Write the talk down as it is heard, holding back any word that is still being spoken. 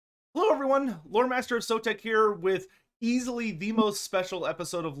Hello, everyone. Loremaster of Sotek here with easily the most special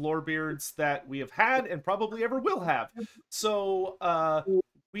episode of Lorebeards that we have had and probably ever will have.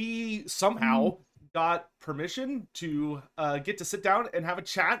 We somehow got permission to get to sit down and have a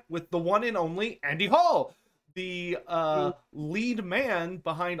chat with the one and only Andy Hall, the lead man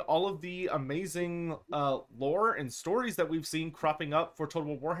behind all of the amazing lore and stories that we've seen cropping up for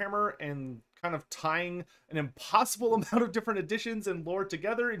Total War Warhammer and kind of tying an impossible amount of different editions and lore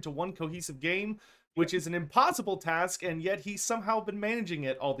together into one cohesive game, which is an impossible task, and yet he's somehow been managing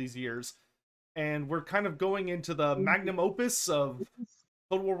it all these years. And we're kind of going into the magnum opus of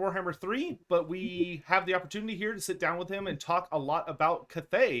Total War Warhammer 3, but we have the opportunity here to sit down with him and talk a lot about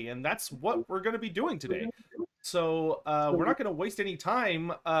Cathay, and that's what we're going to be doing today. So we're not going to waste any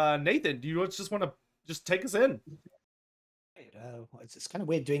time. Nathan, do you just want to just take us in? It's kind of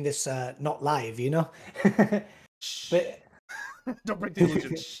weird doing this not live, you know. But don't break the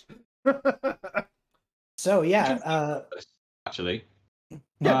illusion. So yeah, actually, yeah,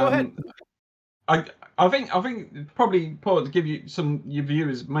 go ahead. I think probably important to give you your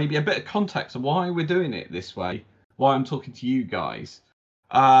viewers maybe a bit of context of why we're doing it this way, why I'm talking to you guys,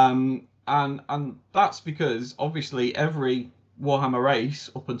 and that's because obviously every Warhammer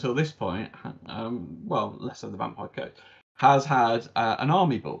race up until this point, well, less of the Vampire Code, has had an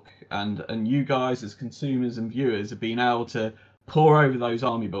army book, and you guys as consumers and viewers have been able to pore over those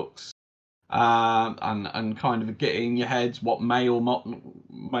army books and kind of get in your heads what may or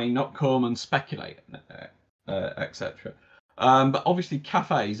may not come and speculate, etc. But obviously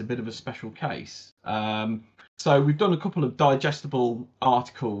Cathay is a bit of a special case. So we've done a couple of digestible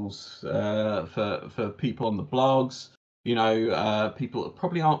articles for people on the blogs, you know, people that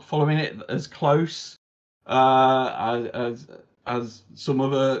probably aren't following it as close as some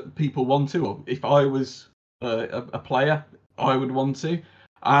other people want to, or if I was a player, I would want to.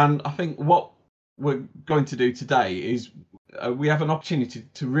 And I think what we're going to do today is we have an opportunity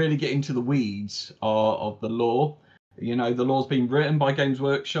to really get into the weeds of the lore. You know, the lore's been written by Games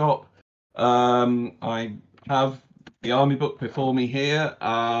Workshop. I have the army book before me here,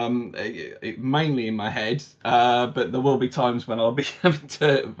 it mainly in my head, but there will be times when I'll be having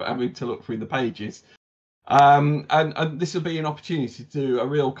to look through the pages. And this will be an opportunity to do a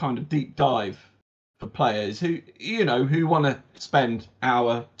real kind of deep dive for players who, you know, who want to spend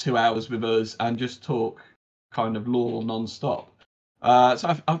hour, 2 hours with us and just talk kind of lore non-stop.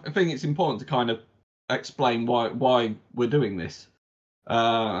 So I think it's important to kind of explain why we're doing this,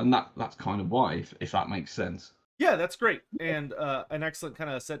 and that's kind of why, if that makes sense. Yeah, that's great, and an excellent kind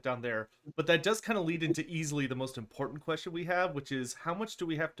of set down there. But that does kind of lead into easily the most important question we have, which is how much do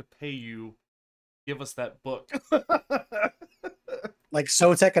we have to pay you? Give us that book. like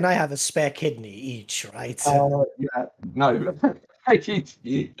Sotek and I have a spare kidney each, right? Yeah, no,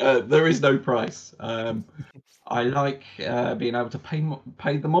 there is no price. I like being able to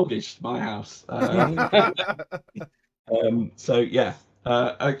pay the mortgage to my house. So yeah,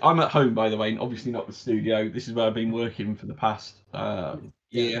 I'm at home, by the way, and obviously not the studio. This is where I've been working for the past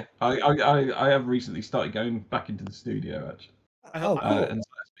year. I have recently started going back into the studio actually. Oh, cool. And so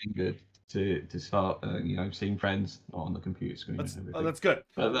that's been good to start, you know, seeing friends not on the computer screen. That's good.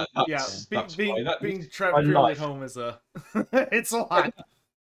 But being trapped purely at home is it's a lot.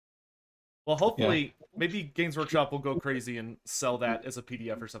 Well, hopefully, maybe Games Workshop will go crazy and sell that as a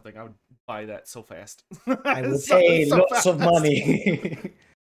PDF or something. I would buy that so fast. I would pay lots of money.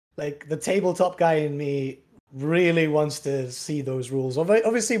 Like the tabletop guy in me really wants to see those rules.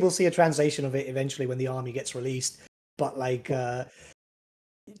 Obviously, we'll see a translation of it eventually when the army gets released. But like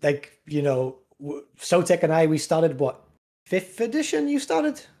you know, Sotek and I, we started what, 5th edition? You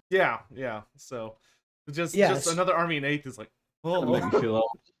started? Yeah. So just another army in 8th is like, oh, make me feel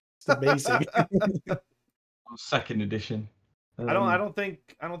old. It's amazing. 2nd edition. I don't think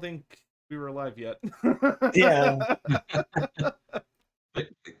we were alive yet. Yeah.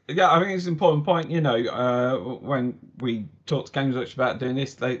 Yeah, I think it's an important point. You know, when we talked to Games Workshop about doing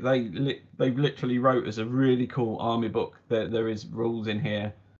this, they literally wrote us a really cool army book. There is rules in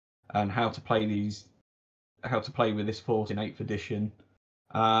here and how to play with this force in 8th edition,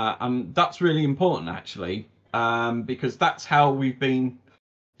 and that's really important actually, because that's how we've been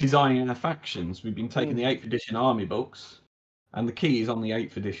designing our factions. We've been taking the 8th edition army books, and the key is on the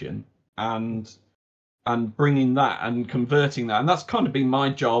 8th edition, and bringing that and converting that, and that's kind of been my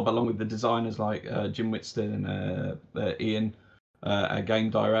job along with the designers like Jim Whitston and Ian, our game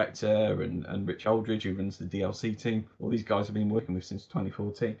director, and Rich Aldridge, who runs the DLC team. All these guys have been working with since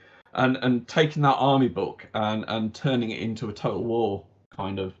 2014, and taking that army book and turning it into a Total War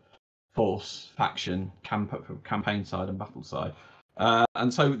kind of force faction campaign side and battle side.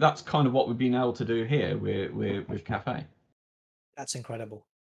 And so that's kind of what we've been able to do here with Cathay. That's incredible.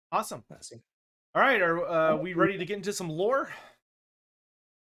 Awesome. All right, are we ready to get into some lore?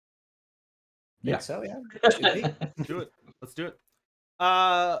 Yeah. So yeah, should be. Do it. Let's do it.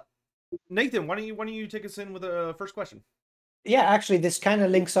 Nathan, why don't you take us in with a first question? Yeah, actually, this kind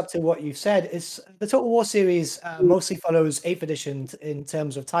of links up to what you've said. Is the Total War series mostly follows 8th edition in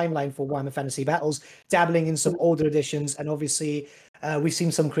terms of timeline for Warhammer Fantasy Battles, dabbling in some older editions, and obviously we've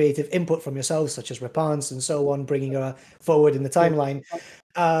seen some creative input from yourselves, such as Repans and so on, bringing her forward in the timeline.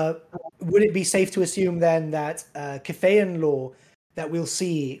 Would it be safe to assume then that Cathayan lore that we'll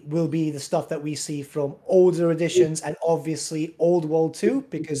see will be the stuff that we see from older editions and obviously Old World 2,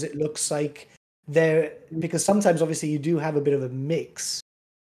 because it looks like because sometimes obviously you do have a bit of a mix.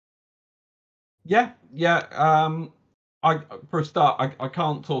 Yeah. For a start, I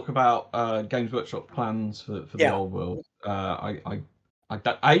can't talk about Games Workshop plans for the Old World. I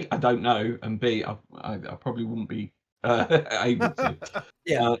don't know, and B, I probably wouldn't be able to.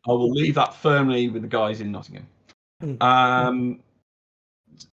 I will leave that firmly with the guys in Nottingham.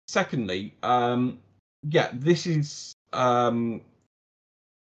 Secondly, this is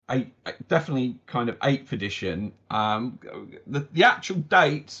definitely kind of 8th edition. The actual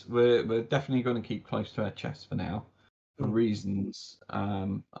dates we're definitely going to keep close to our chest for now, for reasons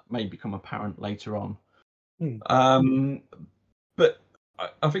may become apparent later on. But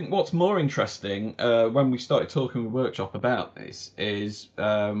I think what's more interesting when we started talking with Workshop about this is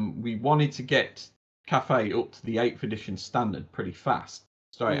we wanted to get Cathay up to the 8th edition standard pretty fast,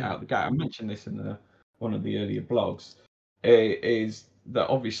 straight out the gate. I mentioned this in one of the earlier blogs. Is that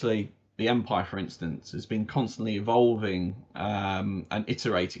obviously the Empire, for instance, has been constantly evolving and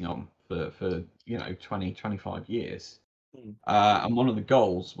iterating on for 20, 25 years. And one of the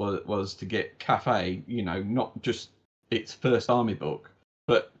goals was to get Cathay, not just its first army book,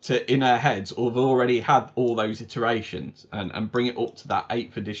 but in our heads, have already had all those iterations and bring it up to that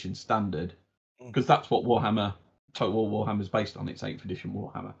 8th edition standard, because that's what Total War Warhammer is based on. It's 8th edition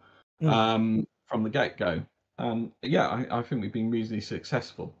Warhammer from the get-go. I think we've been reasonably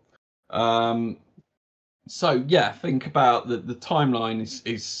successful. Think about the timeline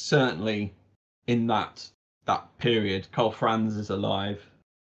is certainly in that period. Karl Franz is alive.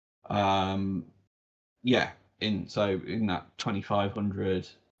 In that 2500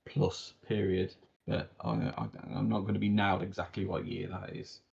 plus period. But I'm not going to be nailed exactly what year that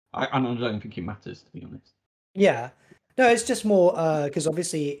is. I don't think it matters, to be honest. Yeah, no, it's just more because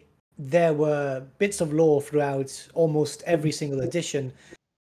obviously there were bits of lore throughout almost every single edition,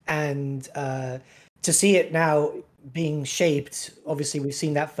 and to see it now being shaped, obviously we've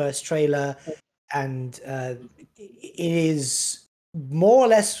seen that first trailer, and it is more or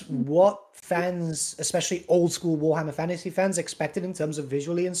less what fans, especially old school Warhammer Fantasy fans, expected in terms of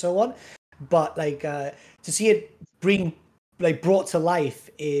visually and so on. But to see it brought to life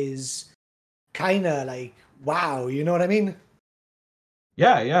is kind of like, wow, you know what I mean?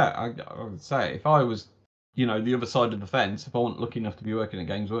 I would say if I was, the other side of the fence, if I wasn't lucky enough to be working at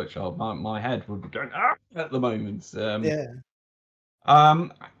Games Workshop, my head would be going at the moment.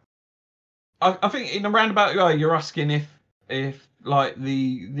 I think in a roundabout way, you're asking if like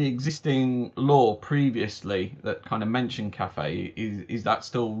the existing lore previously that kind of mentioned Cathay is that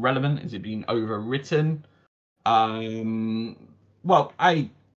still relevant? Is it being overwritten?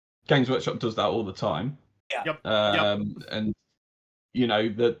 Games Workshop does that all the time. And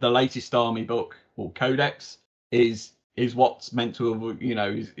the latest army book or codex is what's meant to have,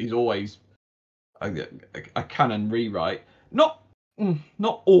 is always a canon rewrite. Not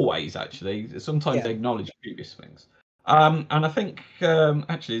always, actually. Sometimes they acknowledge previous things. And I think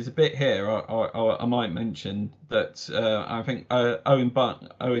actually there's a bit here I might mention that I think Owen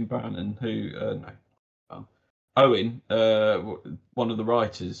Brannan, Owen, one of the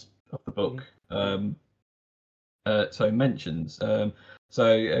writers of the book, mentions.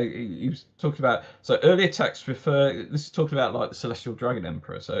 He was talking about earlier texts refer. This is talking about like the Celestial Dragon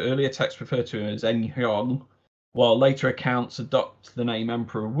Emperor. So earlier texts refer to him as En Hyong, while later accounts adopt the name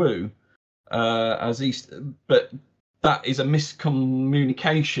Emperor Wu as East. But that is a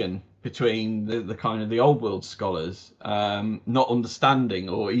miscommunication between the kind of the old world scholars, not understanding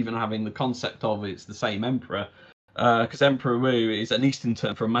or even having the concept of it's the same emperor, because Emperor Wu is an Eastern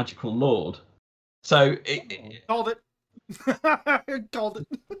term for a magical lord. So called it. Called it.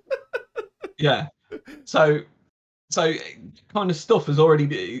 Yeah. So kind of stuff has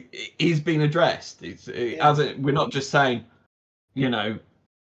already been addressed. We're not just saying,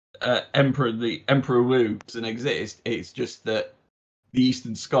 Emperor Wu doesn't exist. It's just that the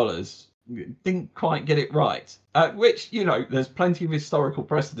Eastern scholars didn't quite get it right. Which, you know, there's plenty of historical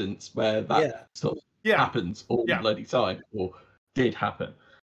precedents where that sort of happens all the bloody time, or did happen.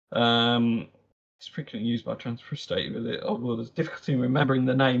 It's frequently used by transfer state with it. Oh, well, there's difficulty in remembering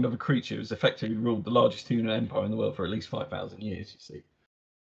the name of a creature who's effectively ruled the largest human empire in the world for at least 5,000 years, you see.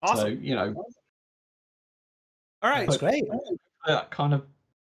 Awesome. So, you know. All right. That's great. That kind of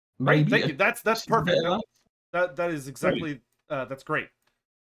maybe. Thank you. That's perfect. That is exactly that's great.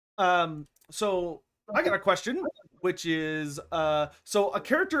 So I got a question, which is so a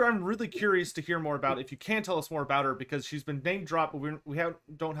character I'm really curious to hear more about. If you can tell us more about her, because she's been name dropped, but we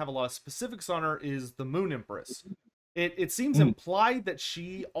don't have a lot of specifics on her. Is the Moon Empress? It seems implied that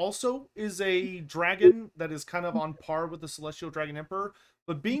she also is a dragon that is kind of on par with the Celestial Dragon Emperor.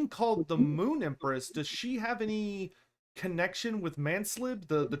 But being called the Moon Empress, does she have any connection with Manslib,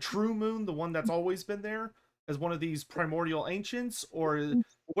 the true moon, the one that's always been there, as one of these primordial ancients, or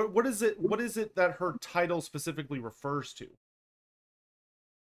what is it? What is it that her title specifically refers to?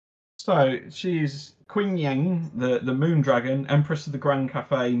 So she's Queen Yang, the Moon Dragon, Empress of the Grand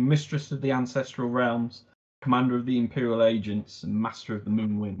Cathay, Mistress of the Ancestral Realms, Commander of the Imperial Agents, and Master of the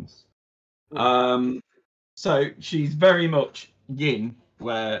Moon Winds. So she's very much Yin,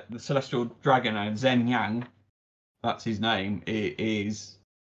 where the Celestial Dragon and Zhen Yang, that's his name, is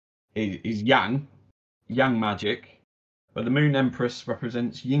Yang magic, but the Moon Empress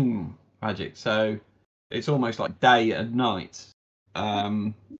represents Yin magic. So it's almost like day and night.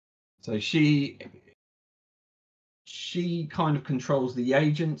 So she kind of controls the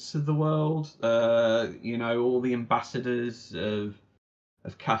agents of the world. You know, all the ambassadors of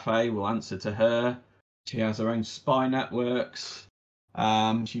Cathay will answer to her. She has her own spy networks.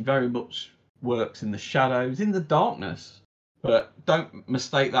 She very much works in the shadows, in the darkness, but don't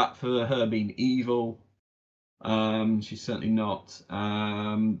mistake that for her being evil. She's certainly not.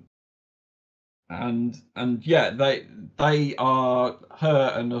 And yeah, they are,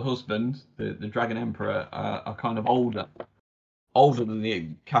 her and her husband, the Dragon Emperor, are kind of older than the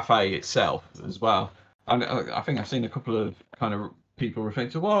Cathay itself as well. And I think I've seen a couple of kind of people referring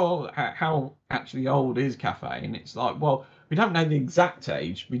to, well, how actually old is Cathay? And it's like, well, we don't know the exact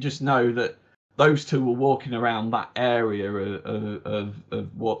age. We just know that those two were walking around that area of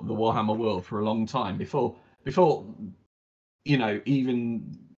what the Warhammer world for a long time before you know,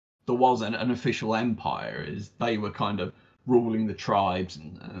 even there was an official empire. Is they were kind of ruling the tribes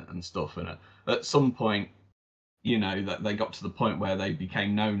and stuff. And at some point, you know, that they got to the point where they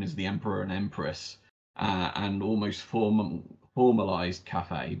became known as the Emperor and Empress, and almost formalized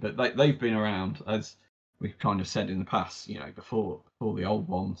Cathay. But they've been around, as we've kind of said in the past, you know, before the old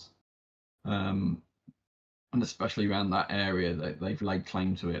ones, and especially around that area, they've laid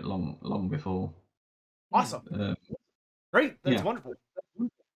claim to it long before. Awesome. Great. That's wonderful.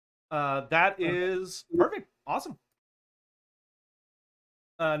 That is perfect. Awesome.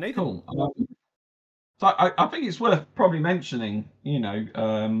 Nathan. Cool. So I think it's worth probably mentioning, you know,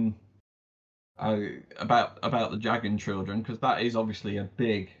 about the Dragon children, because that is obviously a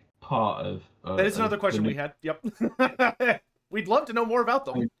big part of. That is another question we had. Yep. We'd love to know more about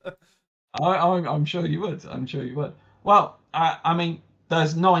them. I'm sure you would. I'm sure you would. Well, I mean,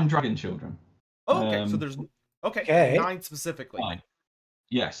 there's 9 Dragon children. Oh, okay. So there's 9 specifically. 9.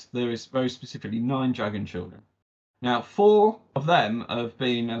 Yes, there is very specifically 9 Dragon children. Now, 4 of them have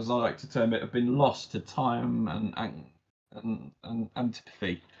been, as I like to term it, have been lost to time and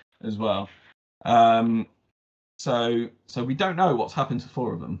antipathy as well. So we don't know what's happened to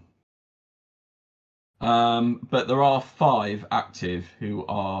 4 of them. But there are 5 active who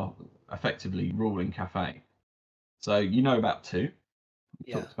are effectively ruling Cathay. So you know about 2.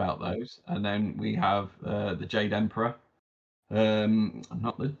 We talked about those, and then we have the Jade Emperor,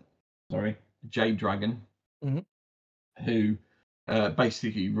 the Jade Dragon, who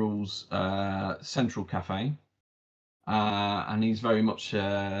basically rules Central Cathay, and he's very much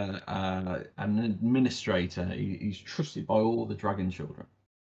an administrator. He's trusted by all the Dragon children,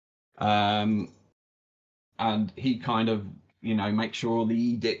 and he kind of, you know, makes sure all the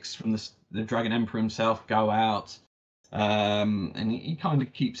edicts from the Dragon Emperor himself go out. And he kind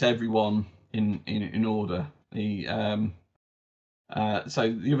of keeps everyone in order. So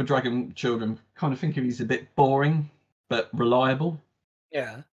the other Dragon children kind of think of he's a bit boring but reliable.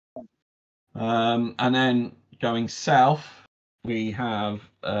 Yeah. And then going south, we have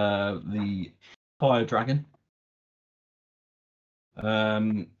the Fire Dragon.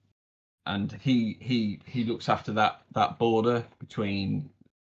 And he looks after that border between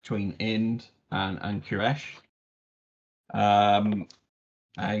Ind and Khuresh.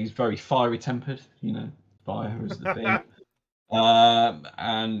 He's very fiery tempered, you know, fire is the thing.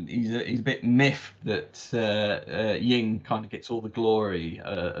 And he's a bit miffed that Ying kind of gets all the glory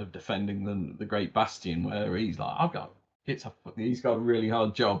of defending the Great Bastion, where he's like, he's got a really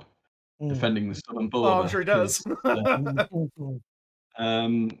hard job defending the southern border. Oh, I'm sure he does.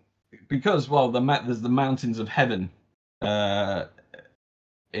 Because there's the mountains of heaven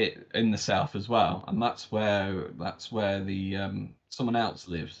in the south as well, and that's where the someone else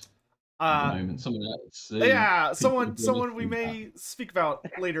lives. At the moment, someone else. Yeah, someone we may speak about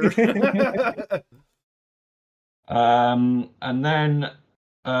later. And then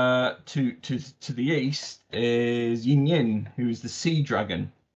to the east is Yin Yin, who is the sea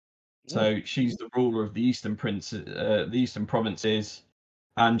dragon. So she's the ruler of the eastern provinces,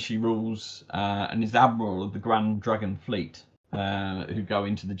 and she rules and is admiral of the Grand Dragon fleet, who go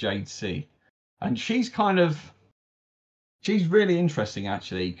into the Jade Sea. And she's really interesting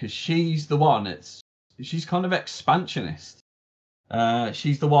actually, because she's the one. She's kind of expansionist.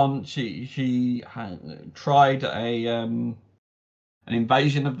 She's the one. She tried an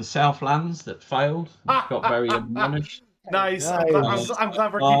invasion of the Southlands that failed. Got very admonished. Nice. I'm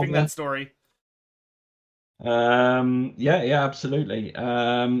glad we're keeping that story. Yeah, absolutely.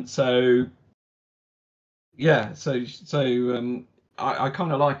 So I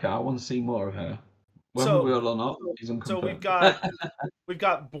kind of like her. I want to see more of her. Whether we will or not is unconfirmed. So we've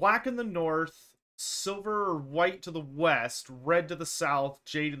got black in the north, silver or white to the west, red to the south,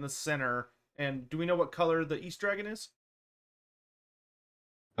 jade in the center. And do we know what color the East Dragon is?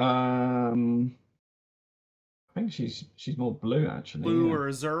 I think she's more blue actually. Blue or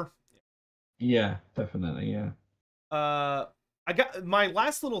azure? Yeah, definitely. Yeah. I got my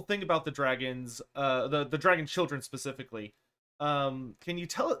last little thing about the dragons, the dragon children specifically. Can you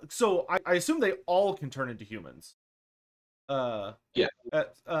tell? So I assume they all can turn into humans. Yeah.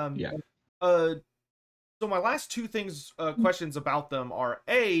 Yeah. So my last two questions about them are: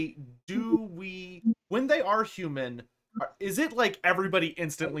 A, when they are human, is it like everybody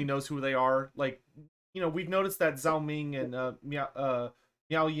instantly knows who they are? Like, we've noticed that Zhao Ming and Miao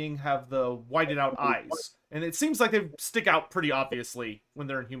Ying have the whited out eyes, and it seems like they stick out pretty obviously when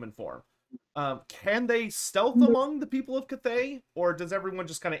they're in human form. Can they stealth among the people of Cathay, or does everyone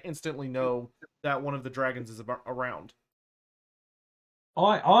just kind of instantly know that one of the dragons is around?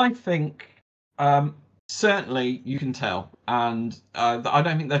 I think certainly you can tell, and I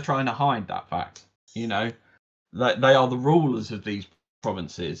don't think they're trying to hide that fact. That they are the rulers of these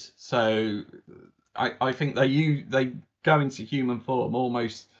provinces, so I think they go into human form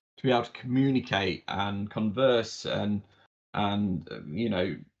almost to be able to communicate and converse and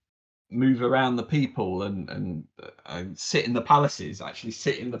move around the people and sit in the palaces. Actually,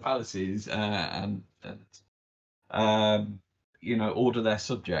 sit in the palaces and order their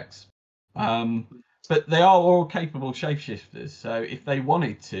subjects. But they are all capable shapeshifters. So if they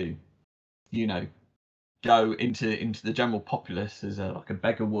wanted to, go into the general populace as like a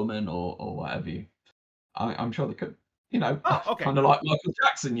beggar woman or whatever I'm sure they could. Okay. Kind of like Michael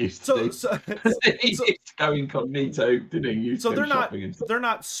Jackson used to do. He used to go incognito, didn't he? So they're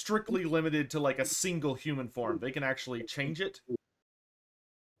not strictly limited to like a single human form. They can actually change it.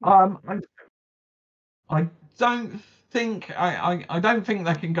 I don't think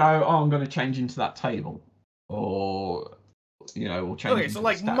they can go. Oh, I'm going to change into that table, or or change. Okay, so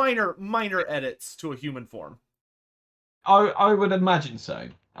like minor edits to a human form. I would imagine so.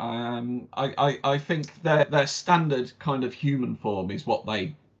 I think their standard kind of human form is what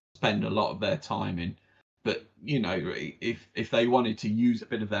they spend a lot of their time in. But if they wanted to use a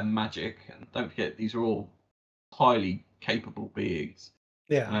bit of their magic, and don't forget these are all highly capable beings.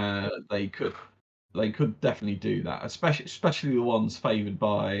 Yeah. They could definitely do that, especially the ones favoured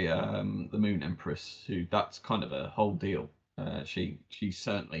by the Moon Empress, who that's kind of a whole deal. She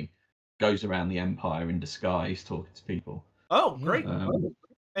certainly goes around the empire in disguise, talking to people. Oh, great! And cool.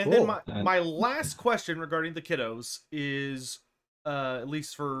 Then my last question regarding the kiddos is, at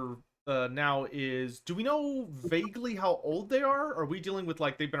least for now, is do we know vaguely how old they are? Are we dealing with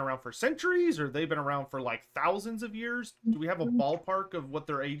like they've been around for centuries, or they've been around for like thousands of years? Do we have a ballpark of what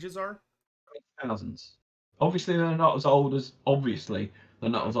their ages are? Thousands. Obviously, they're not as old as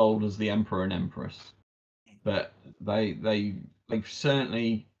the Emperor and Empress, but they've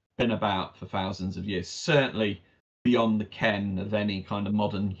certainly been about for thousands of years. Certainly beyond the ken of any kind of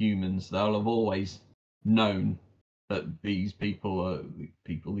modern humans. They'll have always known that these these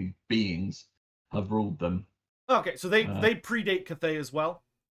beings have ruled them. Okay, so they predate Cathay as well.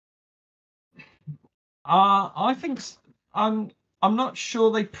 I think I'm not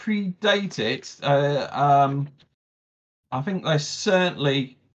sure they predate it. I think they're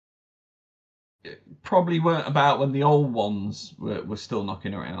certainly probably weren't about when the old ones were still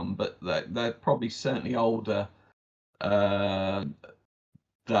knocking around, but they're probably certainly older than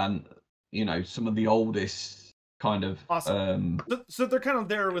some of the oldest kind of. Awesome. So they're kind of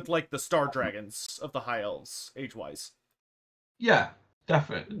there with like the Star Dragons of the High Elves, age-wise. Yeah,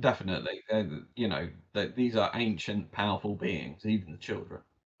 definitely. These are ancient, powerful beings, even the children.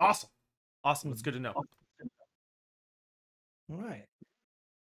 Awesome. That's good to know. All right.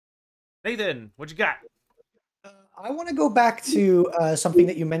 Nathan, what you got? I want to go back to something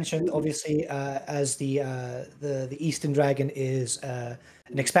that you mentioned. Obviously, as the Eastern Dragon is an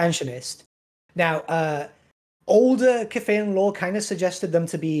expansionist. Now, older Cathayan lore kind of suggested them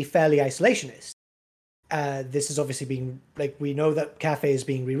to be fairly isolationist. This is obviously being, like, we know that Cathay is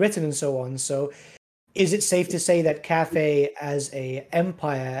being rewritten and so on. So, is it safe to say that Cathay, as a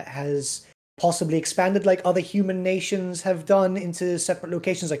empire, has possibly expanded like other human nations have done into separate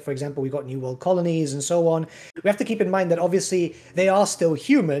locations? Like, for example, we've got New World colonies and so on. We have to keep in mind that obviously they are still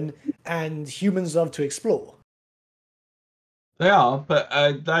human, and humans love to explore. They are, but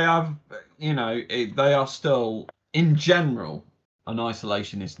they have, they are still, in general, an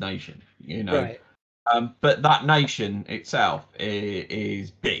isolationist nation. Right. But that nation itself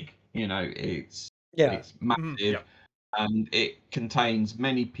is big. It's massive, and it contains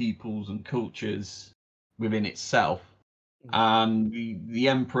many peoples and cultures within itself. And the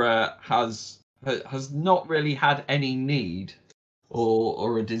emperor has not really had any need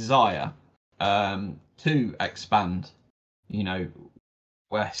or a desire to expand,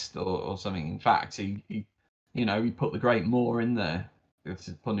 west or something. In fact, he put the Great Moor in there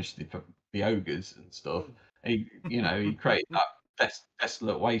to punish the ogres and stuff. He created that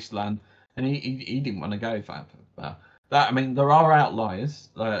desolate wasteland, and he didn't want to go for that. I mean, there are outliers,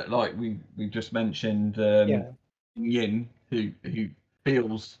 like we just mentioned, Yin, who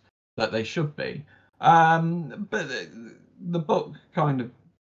feels that they should be. But the book kind of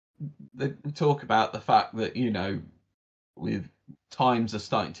we talk about the fact that with times are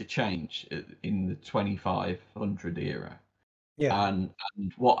starting to change in the 2500 era. And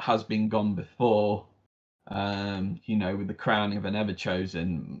what has been gone before, with the crowning of an ever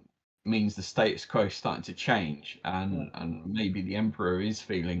chosen, means the status quo is starting to change, and maybe the emperor is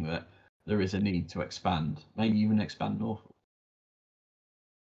feeling that there is a need to expand, maybe even expand north.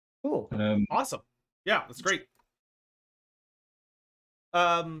 Cool. Awesome. Yeah, that's great.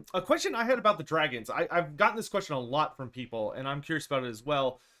 A question I had about the dragons. I've gotten this question a lot from people, and I'm curious about it as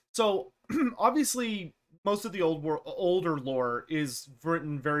well. So, obviously, most of the older lore is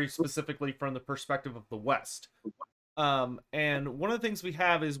written very specifically from the perspective of the West. And one of the things we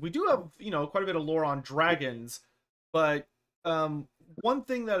have is we do have, quite a bit of lore on dragons, but one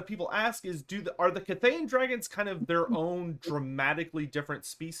thing that people ask is, are the Cathayan dragons kind of their own dramatically different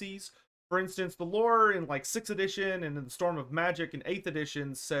species? For instance, the lore in like 6th edition and in the Storm of Magic in 8th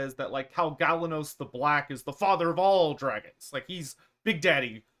edition says that like Cal Galanos the Black is the father of all dragons. Like he's Big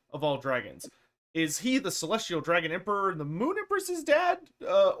Daddy of all dragons. Is he the Celestial Dragon Emperor and the Moon Empress's dad?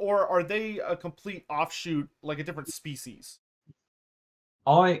 Or are they a complete offshoot, like a different species?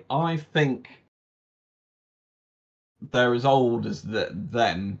 I think they're as old as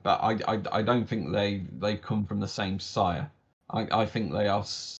them, but I don't think they come from the same sire. I think they are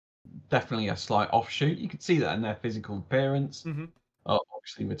definitely a slight offshoot. You could see that in their physical appearance.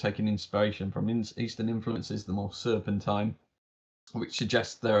 Obviously, we're taking inspiration from Eastern influences, the more serpentine, which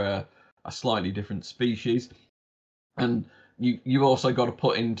suggests they're a slightly different species. And you also got to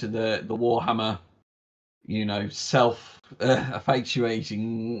put into the Warhammer,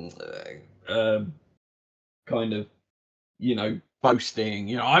 self-effectuating kind of,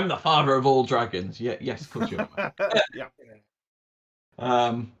 boasting. I'm the father of all dragons. Yeah, yes, of course you are. Yeah.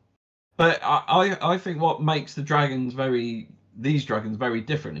 But I think what makes these dragons very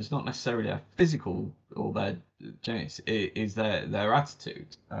different is not necessarily their physical or their genetics, is their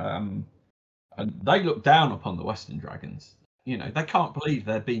attitude. And they look down upon the Western dragons. They can't believe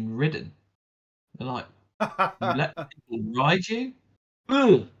they're being ridden. They're like, you let people ride you?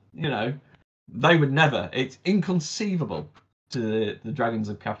 Ugh! They would never. It's inconceivable to the dragons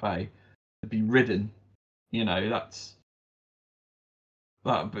of Cathay to be ridden. That's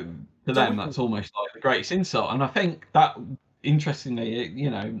that. But to them, that's almost like the greatest insult. And I think that, interestingly,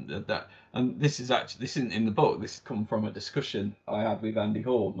 that, and this isn't in the book. This has come from a discussion I had with Andy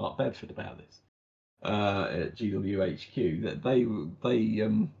Hall, Mark Bedford, about this at GWHQ. That they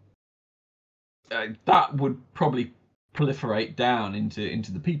that would probably proliferate down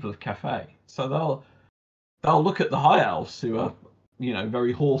into the people of Cathay. So they'll look at the high elves who are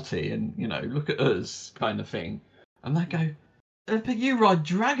very haughty and look at us kind of thing, and they go, But you ride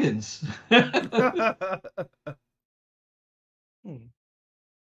dragons.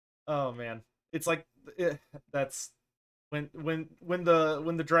 Oh man, it's like that's when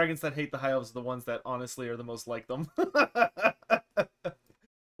the dragons that hate the high elves are the ones that honestly are the most like them.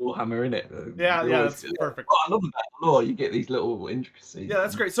 Warhammer in it. Yeah, that's perfect. Oh, I love that lore. You get these little intricacies. Yeah,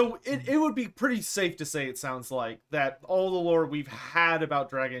 that's great. So it would be pretty safe to say, it sounds like, that all the lore we've had about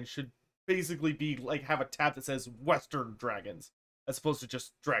dragons should basically be like have a tab that says Western dragons as opposed to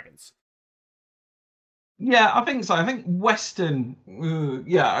just dragons. Yeah, I think so. I think Western.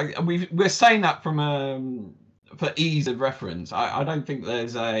 We're saying that from for ease of reference. I don't think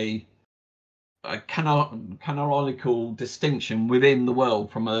there's a canonical distinction within the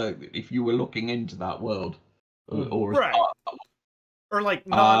world from if you were looking into that world or right. Or like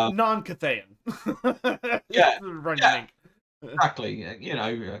non-Cathayan. Yeah, exactly. You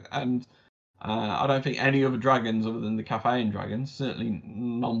know, and I don't think any other dragons other than the Cathayan Dragons, certainly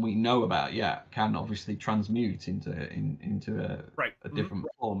none we know about yet, can obviously transmute into a different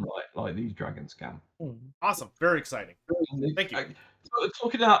form like these dragons can. Awesome, very exciting. Thank you.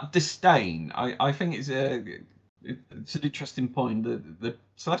 Talking about disdain, I think it's an interesting point. The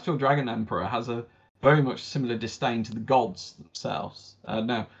Celestial Dragon Emperor has a very much similar disdain to the gods themselves.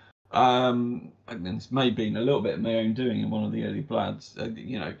 Now, and this may have been a little bit of my own doing in one of the early Bloods.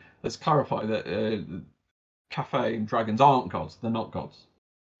 You know, let's clarify that Cathayan Dragons aren't gods. They're not gods.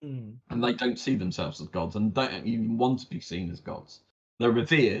 And they don't see themselves as gods and don't even want to be seen as gods. They're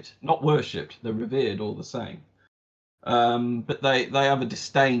revered, not worshipped. They're revered all the same. But they have a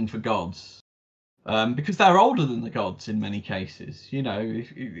disdain for gods because they're older than the gods in many cases. You know,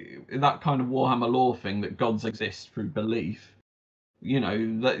 if that kind of Warhammer lore thing that gods exist through belief. You know,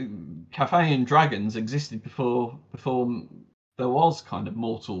 that Cathayan Dragons existed before there was kind of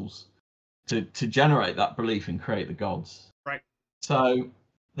mortals to generate that belief and create the gods. Right. So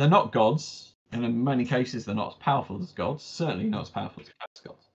they're not gods, and in many cases they're not as powerful as gods. Certainly not as powerful as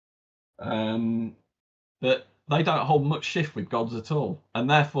gods. But they don't hold much shift with gods at all, and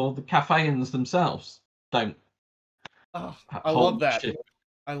therefore the Cathayans themselves don't. I love that.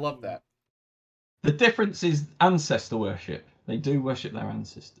 I love that. The difference is ancestor worship. They do worship their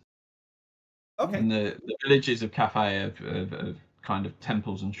ancestors. Okay. And the villages of Cathay have kind of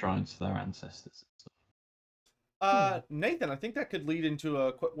temples and shrines to their ancestors. Nathan, I think that could lead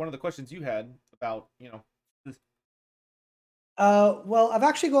into one of the questions you had about, you know. Well, I've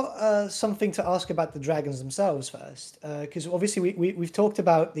actually got something to ask about the dragons themselves first, because obviously we've talked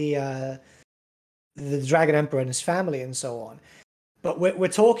about the Dragon Emperor and his family and so on, but we're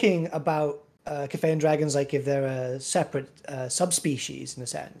talking about Cathayan dragons like if they're a separate subspecies in a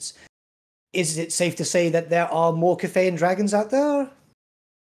sense. Is it safe to say that there are more Cathayan dragons out there?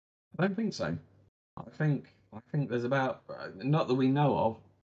 I don't think so. I think there's about, not that we know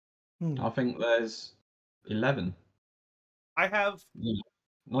of. I think there's 11. I have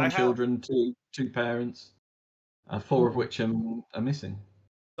 9 children, two parents, 4 of which are missing.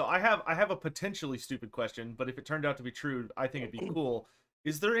 So I have a potentially stupid question, but if it turned out to be true, I think it'd be cool.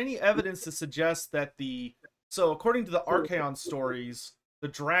 Is there any evidence to suggest that so according to the Archaon stories, the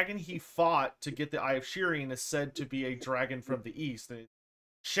dragon he fought to get the Eye of Shirian is said to be a dragon from the east, and it's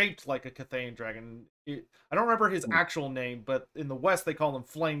shaped like a Cathayan dragon. I don't remember his actual name, but in the West they call him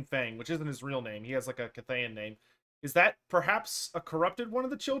Flame Fang, which isn't his real name. He has like a Cathayan name. Is that perhaps a corrupted one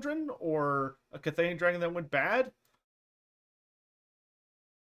of the children, or a Cathayan dragon that went bad?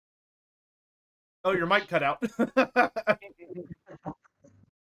 Oh, your mic cut out.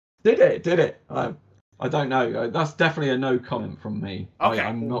 Did it? I don't know. That's definitely a no comment from me. Okay.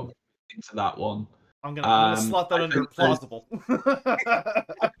 I'm not into that one. I'm gonna slot that under plausible.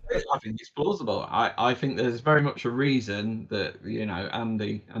 I think it's plausible. I think there's very much a reason that, you know,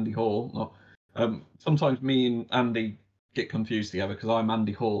 Andy Hall. Sometimes me and Andy get confused together because I'm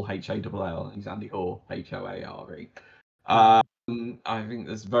Andy Hall, Hall, and he's Andy Hall, Hoare. I think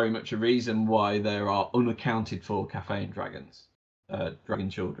there's very much a reason why there are unaccounted for Cathayan dragons,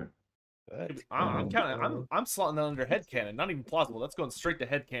 dragon children. I'm slotting that under headcanon, not even plausible. That's going straight to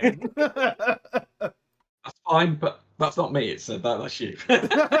headcanon. That's fine, but that's not me. It's that's you.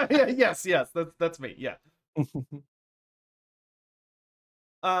 yes, that's me. Yeah.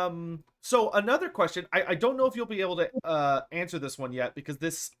 So another question, I don't know if you'll be able to answer this one yet,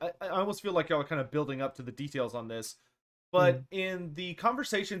 because I almost feel like y'all are kind of building up to the details on this. But in the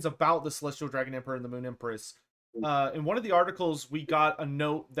conversations about the Celestial Dragon Emperor and the Moon Empress, in one of the articles, we got a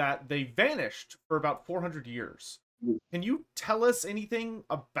note that they vanished for about 400 years. Can you tell us anything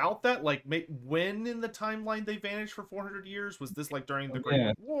about that? Like, when in the timeline they vanished for 400 years? Was this like during the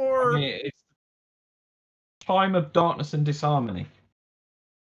Great War? I mean, Time of Darkness and Disharmony.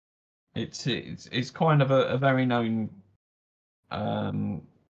 It's kind of a very known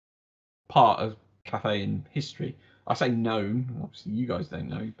part of Cathayan history. I say known, obviously you guys don't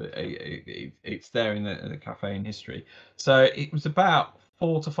know, but it's there in the Cathayan history. So it was about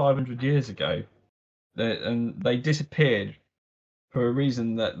 400 to 500 years ago, and they disappeared for a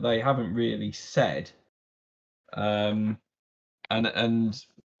reason that they haven't really said. And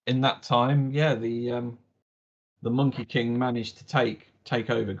in that time, yeah, the Monkey King managed to take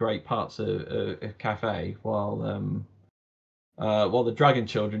over great parts of Cathay, while the Dragon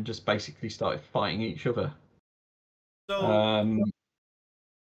Children just basically started fighting each other. So,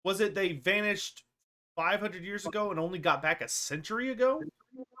 was it they vanished 500 years ago and only got back a century ago?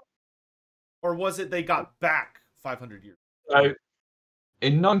 Or was it they got back 500 years ago? So,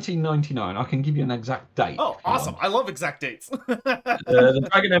 in 1999, I can give you an exact date. Oh, awesome. I love exact dates. The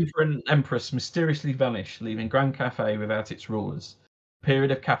Dragon Emperor and Empress mysteriously vanished, leaving Grand Cathay without its rulers. The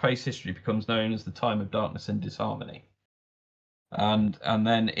period of Cathay's history becomes known as the Time of Darkness and Disharmony. And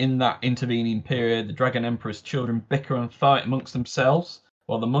then in that intervening period, the Dragon Emperor's children bicker and fight amongst themselves,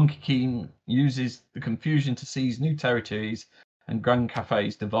 while the Monkey King uses the confusion to seize new territories, and Grand Cathay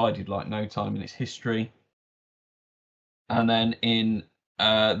is divided like no time in its history. And then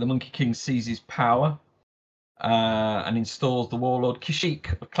the Monkey King seizes power and installs the warlord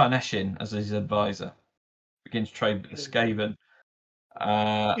Kishik of Clan Eshin as his advisor. Begins trade with the Skaven.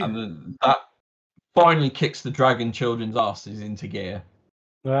 And then that finally kicks the Dragon Children's asses into gear.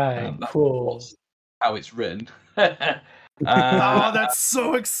 Right, cool. How it's written. Oh, that's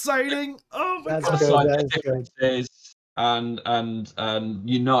so exciting! Oh my god! That's good. And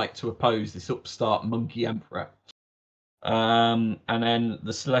unite to oppose this upstart Monkey Emperor. And then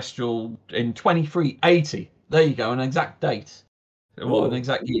the Celestial in 2380. There you go, an exact date. What an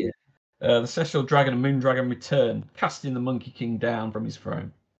exact year. The Celestial Dragon and Moon Dragon return, casting the Monkey King down from his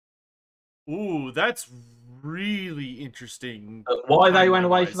throne. Ooh, that's really interesting. Why they went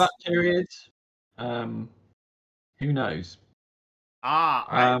away for that period, who knows?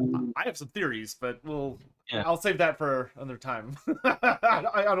 I have some theories, but I'll save that for another time.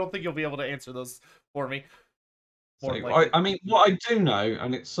 I don't think you'll be able to answer those for me. So, I mean, what I do know,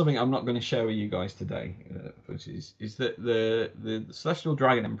 and it's something I'm not going to share with you guys today, which is that the Celestial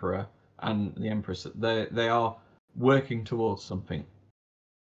Dragon Emperor and the Empress, they are working towards something.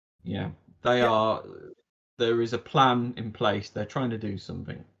 Yeah, they are. There is a plan in place. They're trying to do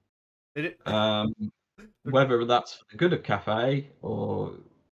something. Whether that's for the good of Cathay or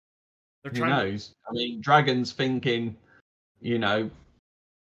who knows? I mean, dragons thinking,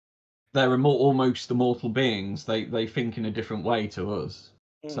 they're almost immortal beings. They think in a different way to us.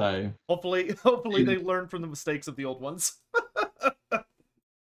 So hopefully they learn from the mistakes of the old ones.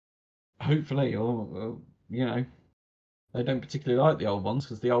 Hopefully, or they don't particularly like the old ones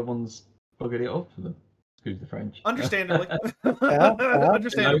because the old ones buggered it up for them. Excuse the French. Understandably.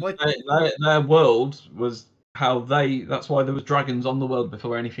 Understandably. Their world was how that's why there was dragons on the world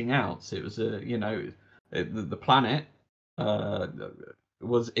before anything else. It was the planet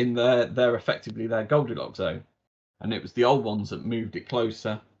was in their effectively their Goldilocks zone, and it was the old ones that moved it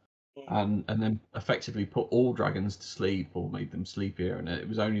closer, and then effectively put all dragons to sleep or made them sleepier, and it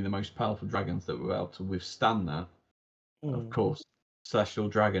was only the most powerful dragons that were able to withstand that. Of course, Celestial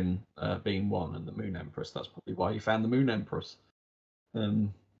Dragon being one, and the Moon Empress. That's probably why you found the Moon Empress.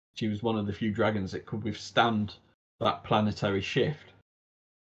 She was one of the few dragons that could withstand that planetary shift.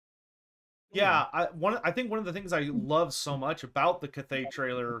 Yeah, I think one of the things I love so much about the Cathay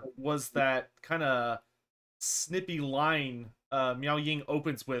trailer was that kind of snippy line Miao Ying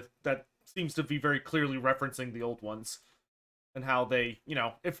opens with that seems to be very clearly referencing the old ones and how they,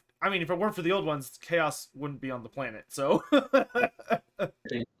 if it weren't for the old ones, chaos wouldn't be on the planet. So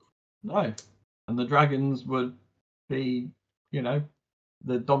no, and the dragons would be,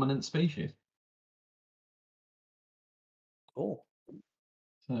 the dominant species. Cool.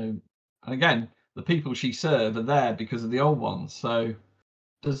 So, and again, the people she served are there because of the old ones. So,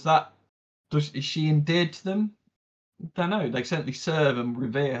 is she endeared to them? I don't know. They certainly serve and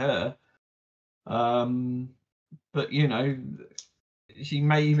revere her. But she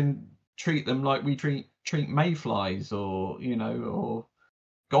may even treat them like we treat mayflies, or or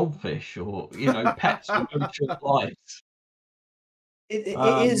goldfish, or pets with very short lives. It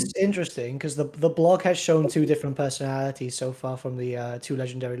is interesting because the blog has shown two different personalities so far from the two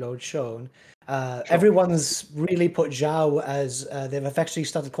legendary lords shown. Sure. Everyone's really put Zhao as they've effectively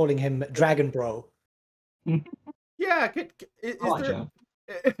started calling him Dragon Bro. Yeah,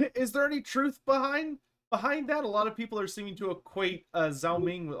 is there any truth behind behind that, a lot of people are seeming to equate Zhao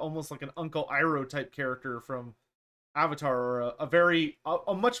Ming with almost like an Uncle Iroh type character from Avatar, or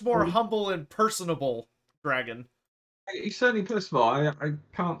a much more humble and personable dragon. He's certainly personable. I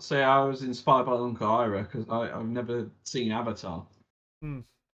can't say I was inspired by Uncle Ira because I've never seen Avatar.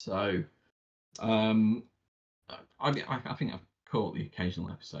 So, I think I've caught the occasional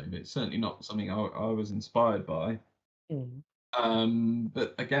episode, but it's certainly not something I was inspired by.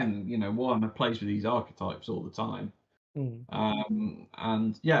 But again, Warhammer plays with these archetypes all the time.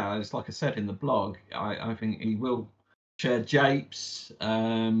 And yeah, it's like I said in the blog, I think he will share japes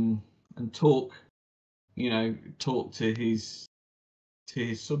and talk to his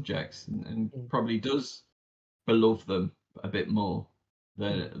subjects, and probably does beloved them a bit more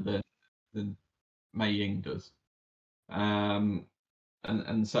than Mei Ying does. And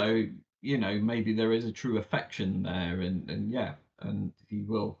so maybe there is a true affection there, and he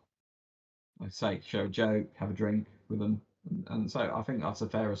will, like I say, share a joke, have a drink with them, and so I think that's a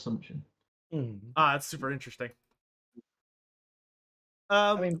fair assumption. It's super interesting.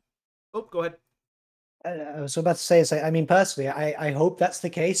 I go ahead. I was about to say, I mean, personally, I hope that's the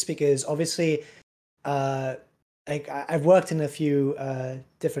case, because obviously, like I've worked in a few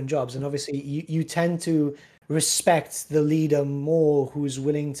different jobs, and obviously you tend to respect the leader more, who's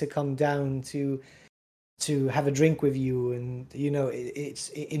willing to come down to have a drink with you, and it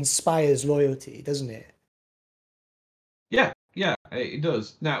inspires loyalty, doesn't it? Yeah, it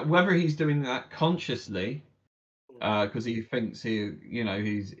does. Now, whether he's doing that consciously, because he thinks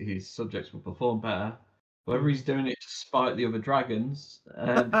his subjects will perform better, whether he's doing it to spite the other dragons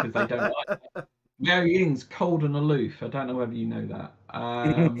because they don't like it. Mei Ying's cold and aloof. I don't know whether you know that.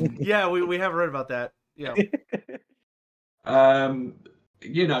 Yeah, we have read about that. Yeah.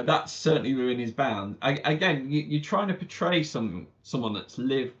 That's certainly within his bounds. Again, you're trying to portray someone that's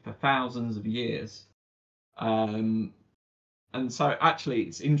lived for thousands of years. And so actually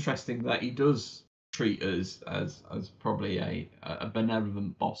it's interesting that he does treat us as probably a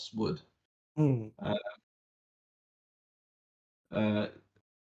benevolent boss would.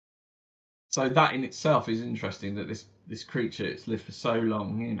 So that in itself is interesting, that this creature it's lived for so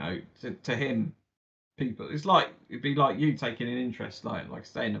long. To him, people, it'd be like you taking an interest, like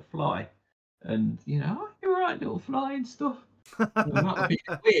saying a fly, and you're right, little fly and stuff. And that would be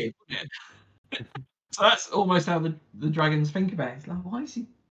weird, wouldn't it? So that's almost how the dragons think about it. It's like, why is he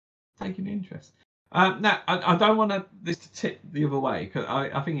taking an interest? Now, I don't want this to tip the other way, because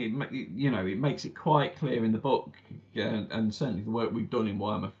I think it makes it quite clear in the book, and certainly the work we've done in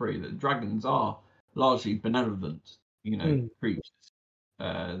Warhammer 3, that dragons are largely benevolent, creatures.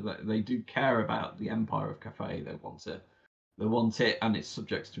 They do care about the Empire of Cathay. They want it and its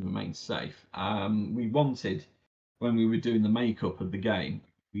subjects to remain safe. We wanted, when we were doing the makeup of the game,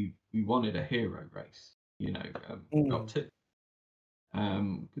 we wanted a hero race. Got to.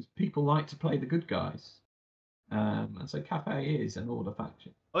 Because people like to play the good guys, and so Cathay is an order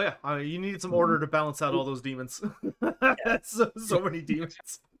faction. Oh yeah, you need some order to balance out all those demons. so many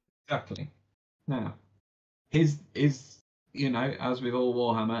demons. Exactly. Now, is as with all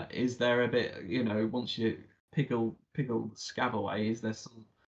Warhammer, is there a bit, once you pickle the scab away, is there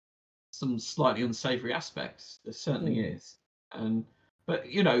some slightly unsavory aspects? There certainly is, but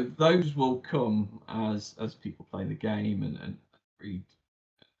those will come as people play the game and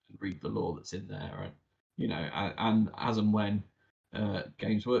read the lore that's in there, and as and when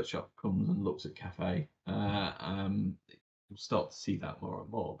Games Workshop comes and looks at Cathay, you'll start to see that more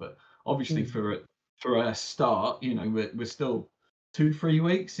and more. But obviously, for a start, we're still 2-3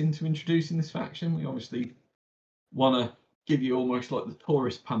 weeks into introducing this faction. We obviously want to give you almost like the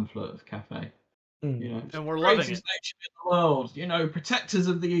tourist pamphlet of Cathay. And we're loving it. Nation in the world, protectors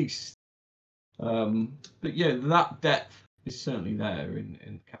of the East. But yeah, that depth is certainly there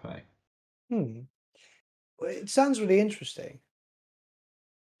in Cathay. It sounds really interesting.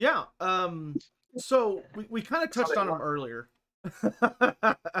 Yeah. So we kind of touched on him earlier.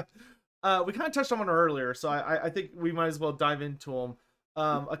 So I think we might as well dive into him.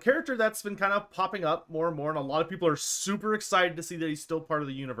 A character that's been kind of popping up more and more, and a lot of people are super excited to see that he's still part of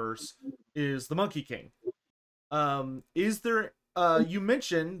the universe, is the Monkey King. Is there you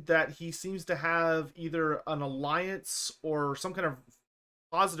mentioned that he seems to have either an alliance or some kind of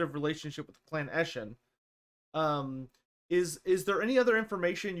positive relationship with Clan Eshin. Is there any other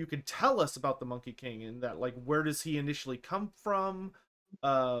information you could tell us about the Monkey King, and that, like, where does he initially come from?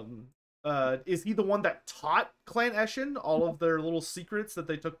 Is he the one that taught Clan Eshin all of their little secrets that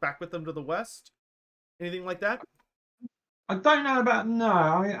they took back with them to the West? Anything like that? I don't know about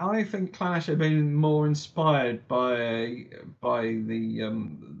I think Clash have been more inspired by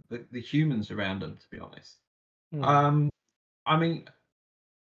the humans around them, to be honest. I mean,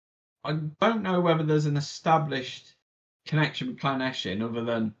 I don't know whether there's an established connection with Clan Eshin other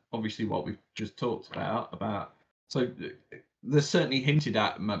than obviously what we've just talked about. So there's certainly hinted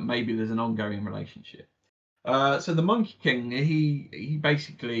at maybe there's an ongoing relationship. So the Monkey King, he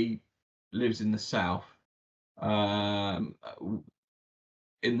basically lives in the south, in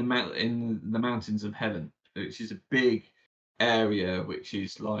the mountains of heaven, which is a big area, which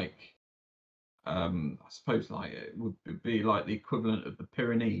is like I suppose like it would be like the equivalent of the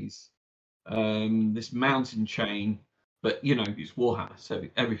Pyrenees. This mountain chain, but you know it's Warhammer, so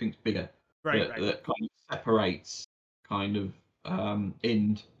everything's bigger. Right. That kind of separates kind of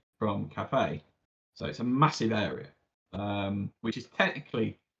Ind from Cathay. So it's a massive area, which is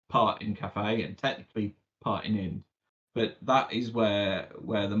technically part in Cathay and technically part in Ind. But that is where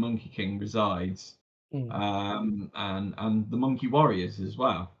the Monkey King resides, and the Monkey Warriors as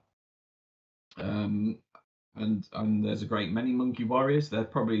well. And there's a great many Monkey Warriors. They're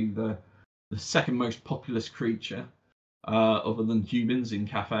probably the second most populous creature, other than humans, in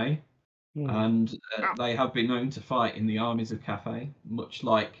Cathay. And they have been known to fight in the armies of Cathay, much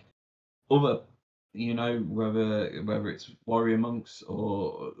like other, you know, whether it's warrior monks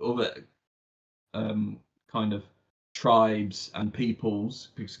or other kind of tribes and peoples,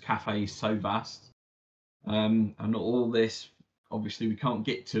 because Cathay is so vast. And all this, obviously, we can't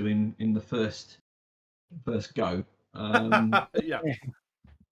get to in the first go. Yeah.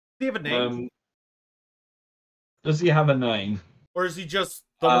 Does he have a name? Does he have a name? Or is he just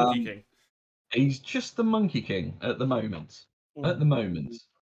the Monkey King? He's just the Monkey King at the moment. At the moment.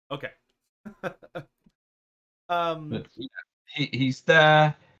 Okay. But, yeah, he's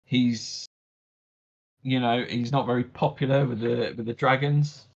there. He's, you know, he's not very popular with the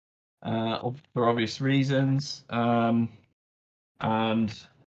dragons, for obvious reasons. And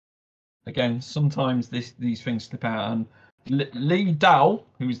again, sometimes these things slip out. And Li Dao,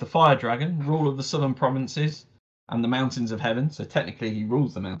 who's the fire dragon, ruler of the southern provinces and the mountains of heaven. So technically, he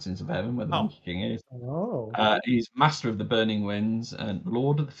rules the mountains of heaven, where the Monkey King is. He's master of the burning winds and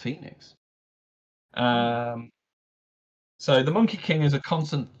lord of the phoenix. So the Monkey King is a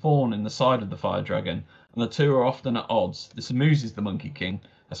constant thorn in the side of the fire dragon, and the two are often at odds. This amuses the Monkey King,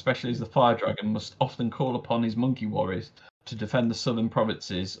 especially as the fire dragon must often call upon his monkey warriors to defend the southern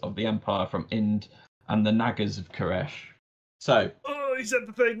provinces of the empire from Ind and the Nagas of Khuresh. So, he said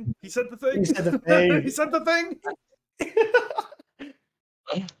the thing. He said the thing. He said the thing. He said the thing.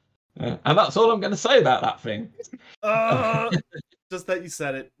 And that's all I'm going to say about that thing. Just that you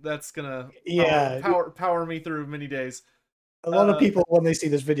said it. That's gonna power me through many days. A lot of people, when they see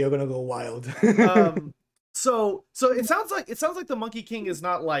this video, are gonna go wild. So it sounds like the Monkey King is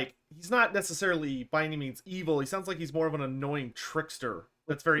not like, he's not necessarily by any means evil. He sounds like he's more of an annoying trickster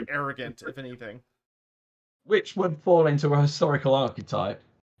that's very arrogant, if anything. Which would fall into a historical archetype.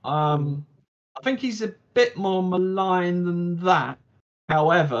 I think he's a bit more malign than that.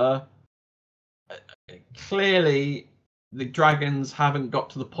 However, clearly the dragons haven't got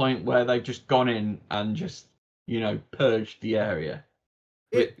to the point where they've just gone in and just, you know, purged the area.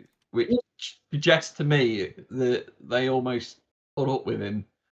 Which suggests to me that they almost put up with him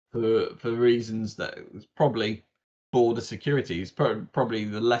for reasons that was probably border security. It's probably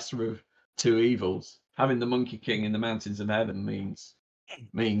the lesser of two evils. Having the Monkey King in the mountains of heaven means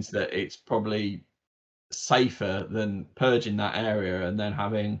that it's probably safer than purging that area and then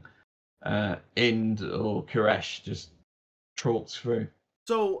having Ind or Khuresh just trawls through.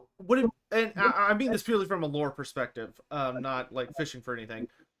 So would it, and I mean this purely from a lore perspective, not like fishing for anything.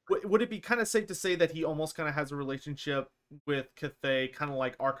 Would it be kind of safe to say that he almost kind of has a relationship with Cathay, kind of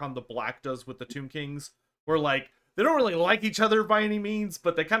like Archon the Black does with the Tomb Kings, where like they don't really like each other by any means,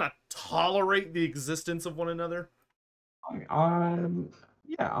 but they kind of tolerate the existence of one another? Yeah,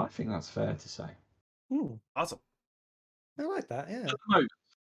 I think that's fair to say. Awesome. I like that. Yeah.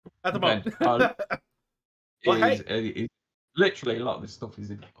 At the moment. Well, hey, literally a lot of this stuff is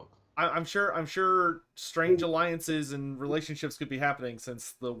in the book. I'm sure strange alliances and relationships could be happening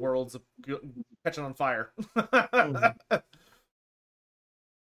since the world's catching on fire.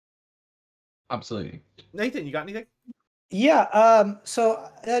 Absolutely. Nathan, you got anything? Yeah. So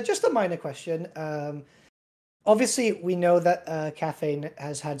just a minor question. Obviously, we know that Cathay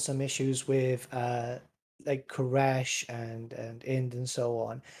has had some issues with like Khuresh and Ind and so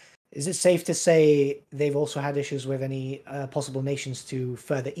on. Is it safe to say they've also had issues with any possible nations to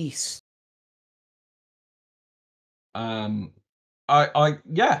further east? Yeah,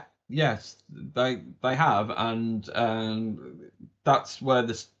 yes, they have, and that's where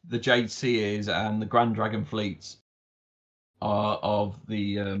the Jade Sea is, and the Grand Dragon fleets are of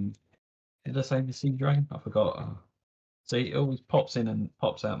the. Did I say the Sea Dragon? I forgot. See, it always pops in and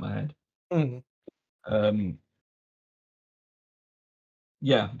pops out my head. Mm.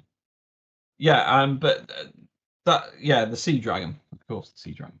 Yeah, but the Sea Dragon, of course, the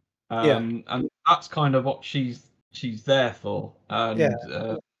Sea Dragon. And that's kind of what she's there for,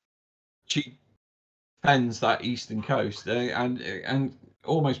 and she defends that eastern coast, and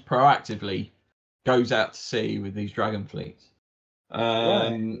almost proactively goes out to sea with these dragon fleets,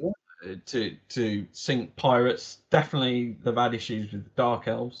 to sink pirates. Definitely, they've had issues with the Dark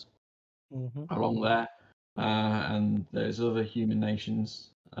Elves along there, and there's other human nations.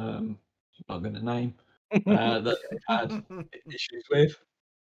 I'm not going to name that they've had issues with.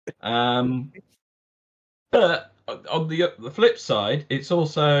 But on the flip side, it's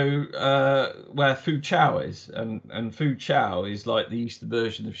also where Fu Chao is, and Fu Chao is like the eastern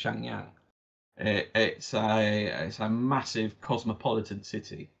version of Shenyang. It's a massive cosmopolitan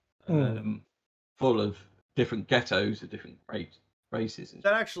city, full of different ghettos of different races.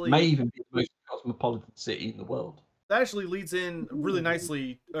 That actually may even be the most cosmopolitan city in the world. That actually leads in really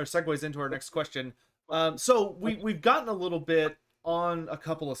nicely, or segues into our next question. So we've gotten a little bit on a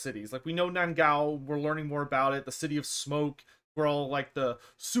couple of cities. Like, we know Nangao, we're learning more about it. The City of Smoke, where all like the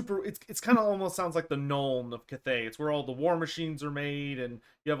super, it's kind of almost sounds like the Nuln of Cathay. It's where all the war machines are made, and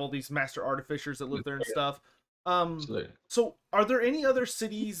you have all these master artificers that live there and stuff. So are there any other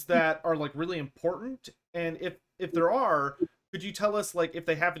cities that are like really important? And if there are, could you tell us like if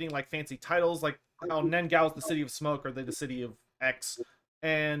they have any like fancy titles, like how Nangao is the City of Smoke, are they the City of X?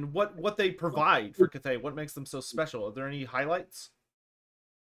 And what they provide for Cathay, what makes them so special? Are there any highlights?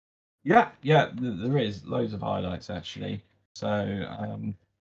 Yeah, there is loads of highlights actually. So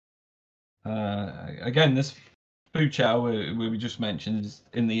again, this Fu Chao we just mentioned is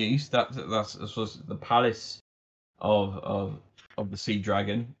in the east. That's the palace of the Sea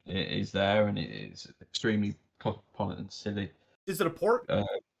Dragon is there, and it's extremely cosmopolitan city. Is it a port?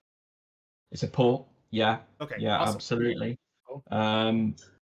 It's a port. Yeah. Okay. Yeah, awesome. Absolutely. And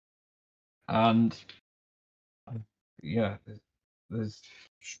yeah, there's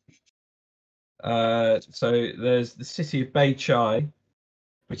so there's the city of Beichai,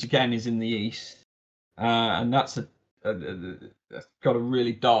 which again is in the east, and that's got a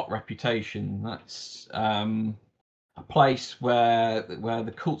really dark reputation. That's a place where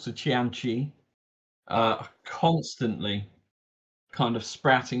the cults of Qianqi are constantly kind of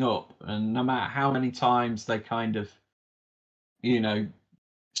sprouting up, and no matter how many times they kind of,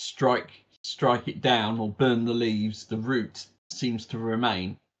 strike it down or burn the leaves, the root seems to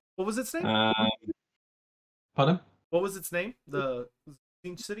remain. What was its name? Pardon? What was its name? The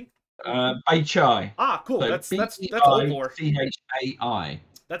city? Beichai. Ah, cool. So that's old lore. Chai.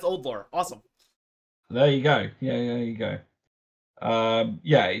 That's old lore. Awesome. There you go. Yeah, there you go.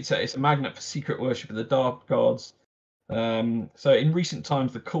 It's a magnet for secret worship of the dark gods. So in recent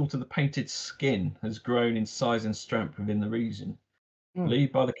times, the cult of the painted skin has grown in size and strength within the region,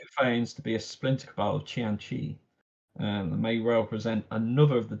 believed by the Cathayans to be a splinter cabal of Qianqi. That may represent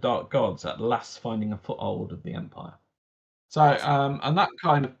another of the dark gods at last finding a foothold of the empire. So, and that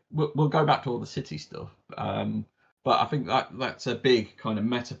kind of we'll go back to all the city stuff, but I think that's a big kind of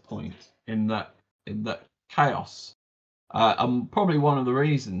meta point in that chaos. And probably one of the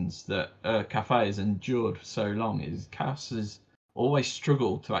reasons that Cathay has endured for so long is chaos has always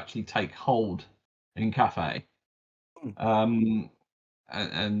struggled to actually take hold in Cathay. And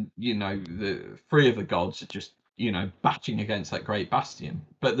the three of the gods are just batching against that great bastion.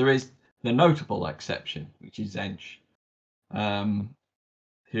 But there is the notable exception, which is Zench,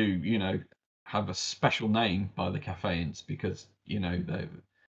 who have a special name by the Cathayans because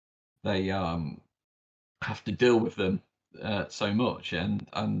they have to deal with them so much, and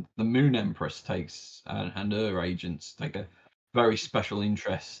the Moon Empress takes and her agents take a very special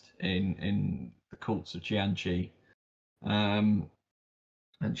interest in the cults of Qianqi, and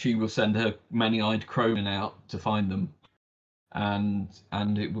she will send her many-eyed crowmen out to find them, and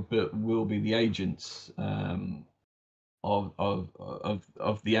it will be the agents of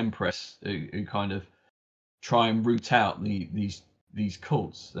the Empress who kind of try and root out these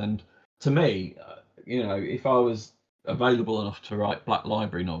cults. And to me, if I was available enough to write Black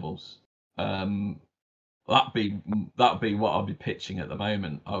Library novels, that'd be what I'd be pitching at the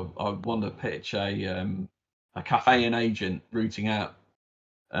moment. I want to pitch a Cathayan agent rooting out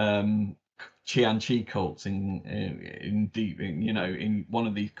Qianqi cults in one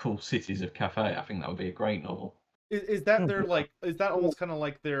of these cool cities of Cathay. I think that would be a great novel. Is that their like? Is that almost kind of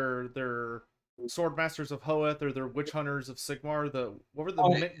like their sword masters of Hoeth or their witch hunters of Sigmar? What were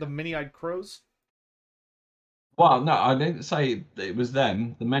the many-eyed crows? Well, no, I didn't say it was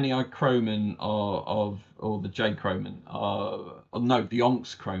them. The many-eyed crowmen or the jade crowmen are, no, the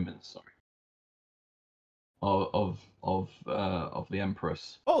Onks crowmen, sorry, of the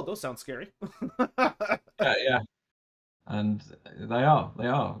Empress. Oh, those sound scary. Yeah, and they are,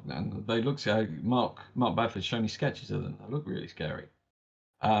 and they look scary. Mark Badford's shown me sketches of them. They look really scary.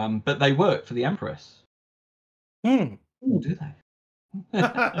 But they work for the Empress. Hmm. Oh, do they?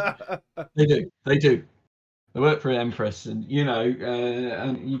 They do. They work for an Empress, and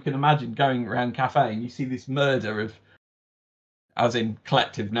and you can imagine going around Cathay and you see this murder of, as in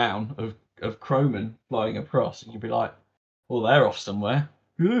collective noun, of crowmen flying across, and you'd be like, "Well, they're off somewhere."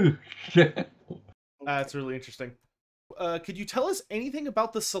 That's really interesting. Could you tell us anything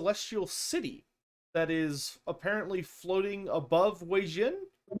about the Celestial City that is apparently floating above Weijin,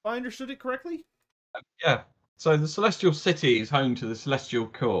 if I understood it correctly? Yeah. So the Celestial City is home to the Celestial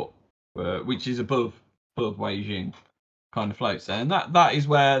Court, which is above Weijin, kind of floats there, and that is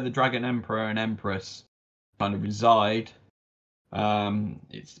where the Dragon Emperor and Empress kind of reside.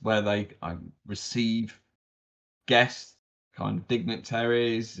 It's where they receive guests, kind of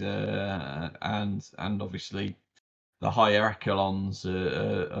dignitaries, and obviously the higher echelons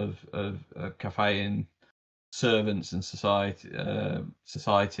of Cathayan servants and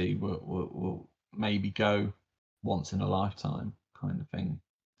society will maybe go once in a lifetime, kind of thing,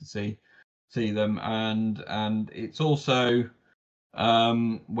 to see them, and it's also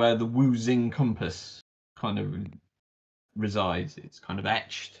where the Wu Xing compass kind of resides. It's kind of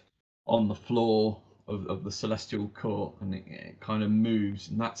etched on the floor of the Celestial Court, and it kind of moves,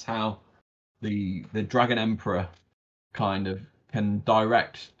 and that's how the Dragon Emperor kind of can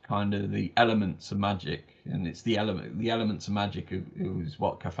direct kind of the elements of magic, and it's the elements of magic is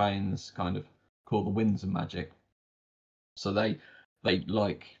what Cathayans kind of call the winds of magic. So they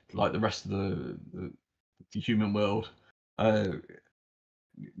like the rest of the human world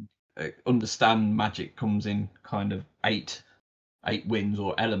understand magic comes in kind of eight winds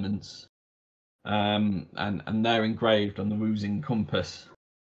or elements, and they're engraved on the Wu Xing compass,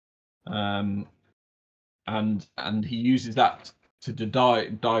 and he uses that to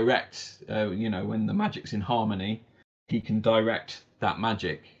direct, when the magic's in harmony, he can direct that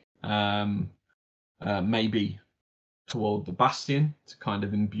magic, maybe toward the bastion to kind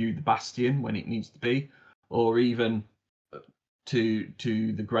of imbue the bastion when it needs to be, or even to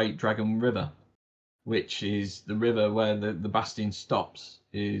the Great Dragon River, which is the river where the bastion stops.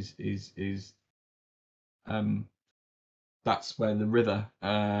 That's where the river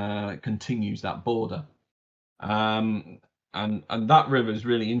continues that border. And that river is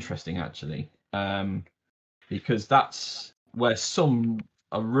really interesting, actually, because that's where some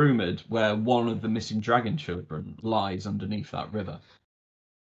are rumored where one of the missing dragon children lies underneath that river.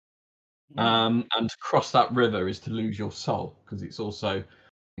 And to cross that river is to lose your soul, because it's also,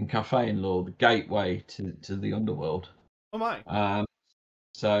 in Cathayan lore, the gateway to the underworld. Oh my!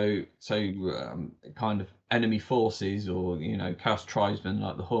 So kind of enemy forces, or chaos tribesmen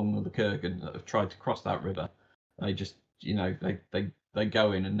like the Hung or the Kurgan that have tried to cross that river, they just they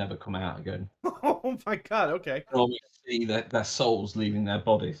go in and never come out again. Oh my god! Okay. Or we see their souls leaving their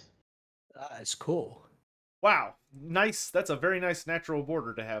bodies. That's cool. Wow, nice. That's a very nice natural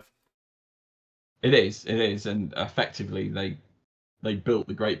border to have. It is, and effectively they built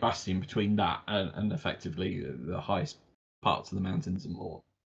the Great Bastion between that and effectively the highest parts of the mountains and more,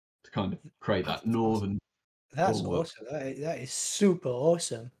 to kind of create that northern. That's awesome. That is super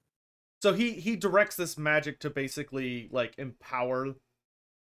awesome. So he directs this magic to basically like empower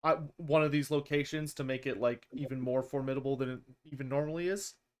one of these locations to make it like even more formidable than it even normally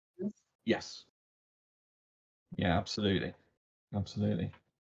is. Yes. Yeah, absolutely.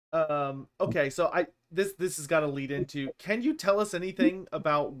 Okay, so this has got to lead into, can you tell us anything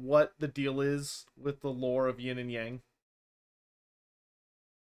about what the deal is with the lore of yin and yang?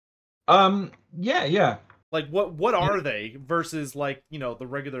 Yeah. Like what are they versus like, the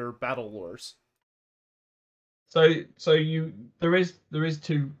regular battle lores? So there is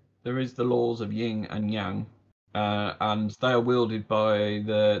the laws of yin and yang, and they are wielded by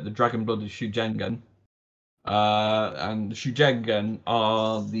the dragon-blooded Shujengen. And the Shujengen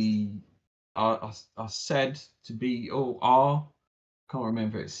are said to be, or are, can't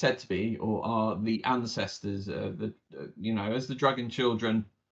remember if it's said to be, or are the ancestors of the as the dragon children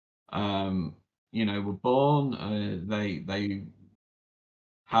were born, they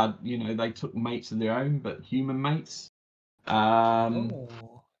had, they took mates of their own, but human mates,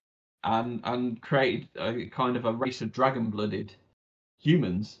 and created a kind of a race of dragon-blooded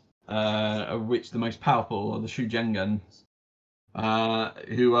humans, of which the most powerful are the Shugengan,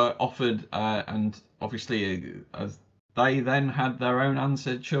 who are offered, and obviously as they then had their own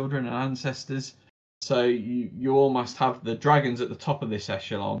children and ancestors. So you almost have the dragons at the top of this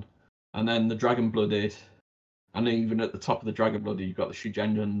echelon, and then the dragon-blooded, and even at the top of the dragon-blooded, you've got the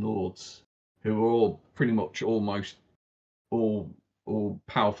Shugengan lords, who are all pretty much almost all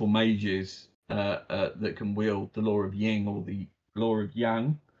powerful mages that can wield the law of Yin or the law of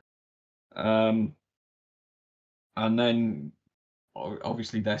Yang. And then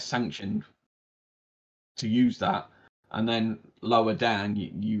obviously they're sanctioned to use that. And then lower down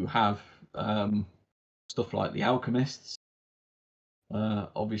you have stuff like the alchemists,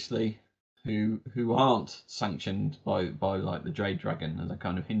 obviously, who aren't sanctioned by like the Jade Dragon, as I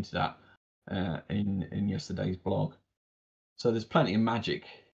kind of hinted at in yesterday's blog. So there's plenty of magic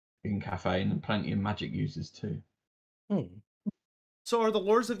in Cathay and plenty of magic users too. So are the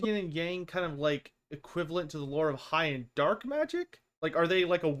lores of Yin and Yang kind of like equivalent to the lore of high and dark magic? Like, are they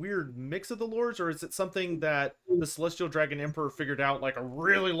like a weird mix of the lores, or is it something that the Celestial Dragon Emperor figured out like a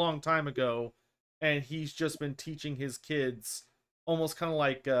really long time ago, and he's just been teaching his kids, almost kind of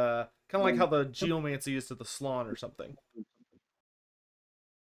like how the geomancy is to the Slann or something?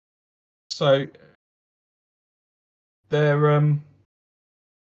 So they're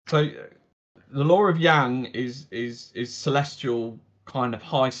so the law of Yang is celestial, kind of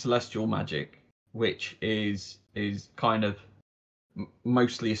high celestial magic, which is kind of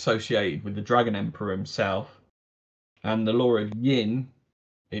mostly associated with the Dragon Emperor himself, and the law of Yin,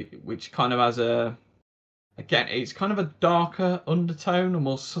 which kind of has it's kind of a darker undertone, a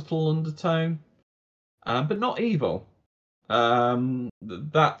more subtle undertone, but not evil.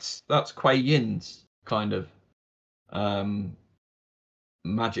 That's Kuei Yin's kind of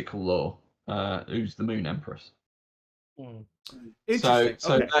magical law, who's the Moon Empress. So Okay.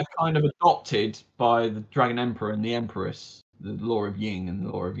 they're kind of adopted by the Dragon Emperor and the Empress, the law of Yin and the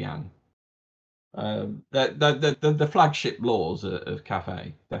law of Yang. The flagship laws of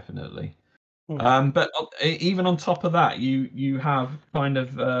Cathay, definitely. But even on top of that, you have kind of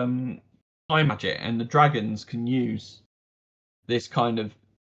high magic, and the dragons can use this kind of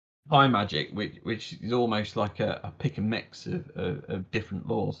high magic, which is almost like a pick and mix of different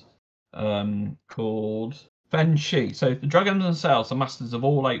laws, called Fen Shi. So the dragons themselves are masters of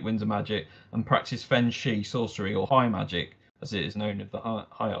all 8 winds of magic and practice Fen Shi sorcery, or high magic, as it is known of the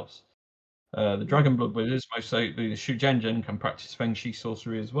high elves. The dragon blood wizards, most notably the Shugengan, can practice Feng Shi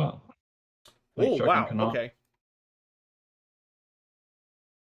sorcery as well. Oh wow! Okay.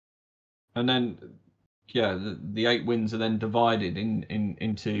 And then, yeah, the 8 winds are then divided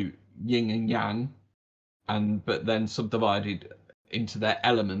into Yin and Yang, but then subdivided into their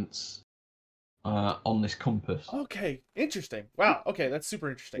elements on this compass. Okay, interesting. Wow. Okay, that's super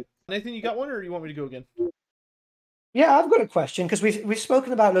interesting. Nathan, you got one, or you want me to go again? Yeah, I've got a question, because we've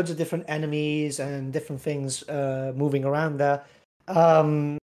spoken about loads of different enemies and different things moving around there.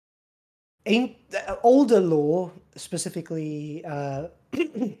 In older lore, specifically around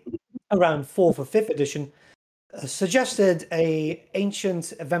 4th or 5th edition, suggested a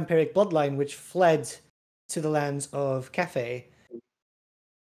ancient vampiric bloodline which fled to the lands of Cathay.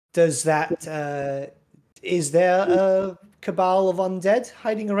 Does that is there a cabal of undead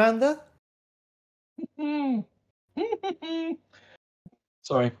hiding around there?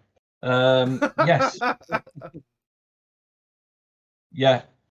 Sorry. Yes. Yeah.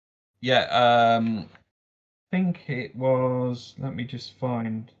 I think it was. Let me just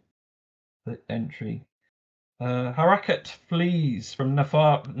find the entry. Harakat flees from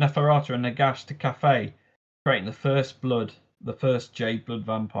Neferata and Nagash to Cathay, creating the first Jade Blood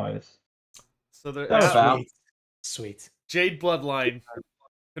vampires. So they're about sweet Jade bloodline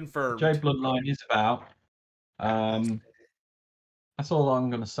confirmed. Jade bloodline is about. That's all I'm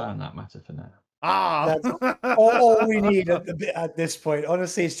going to say on that matter for now. That's all we need at this point.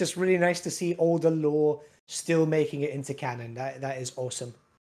 Honestly, it's just really nice to see older lore still making it into canon. That is awesome.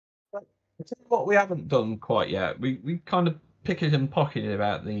 What we haven't done quite yet, we kind of picked and pocketed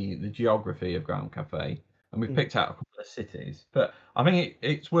about the geography of Grand Cathay, and we picked out a couple of cities. But I think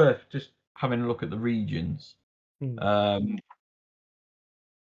it's worth just having a look at the regions.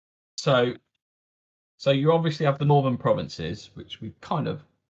 So you obviously have the northern provinces, which we've kind of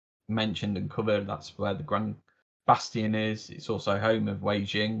mentioned and covered. That's where the Grand Bastion is. It's also home of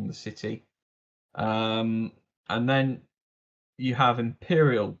Weijing, the city. And then you have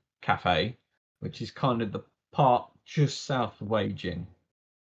Imperial Cathay, which is kind of the part just south of Weijing.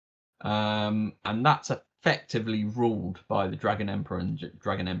 And that's a effectively ruled by the Dragon Emperor and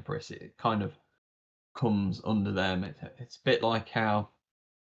Dragon Empress. It kind of comes under them. It's a bit like how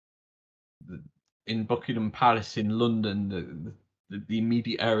in Buckingham Palace in London, the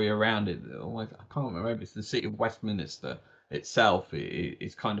immediate area around it, I can't remember, it's the city of Westminster itself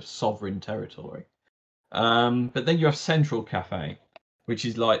is kind of sovereign territory. But then you have Central Cathay, which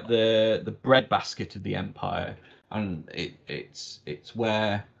is like the breadbasket of the empire, and it's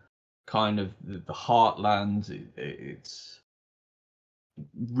where kind of the heartland. It's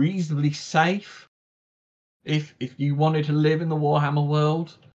reasonably safe if you wanted to live in the Warhammer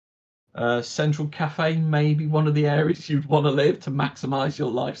world. Central Cathay may be one of the areas you'd want to live to maximize your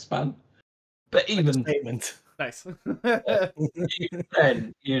lifespan. But even statement. Nice. even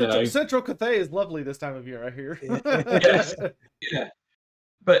then, Central Cathay is lovely this time of year, I hear. Yes. Yeah.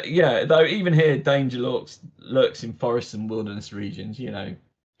 But yeah, though even here danger lurks in forests and wilderness regions,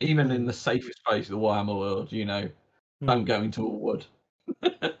 even in the safest place of the Warhammer world, don't go into a wood.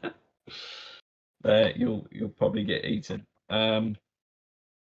 You'll probably get eaten.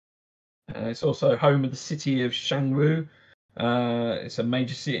 It's also home of the city of Shangwu. It's a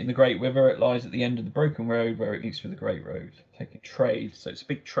major city in the Great River. It lies at the end of the Broken Road where it meets with the Great Road, taking trade. So it's a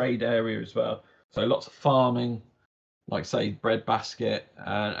big trade area as well. So lots of farming, like say breadbasket,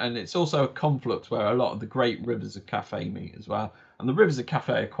 and it's also a conflux where a lot of the great rivers of Cathay meet as well. And the rivers of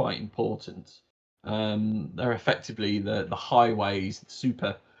Cathay are quite important. They're effectively the highways, the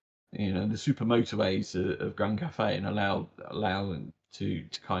super motorways of Grand Cathay, and allow them to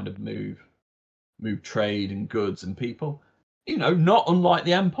kind of move trade and goods and people. Not unlike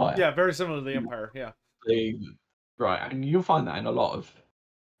the Empire. Yeah, very similar to the Empire. Yeah. Right, and you'll find that in a lot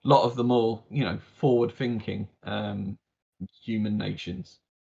of the more forward-thinking human nations.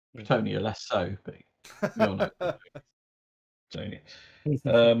 Britonia less so, but we all know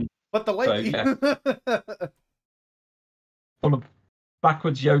Britonia. But the lady. So, yeah. Full of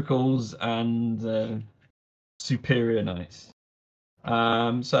backwards yokels and superior knights.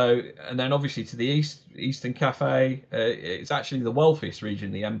 And then obviously to the east, Eastern Cathay, it's actually the wealthiest region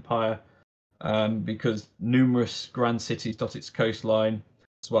in the empire, because numerous grand cities dot its coastline,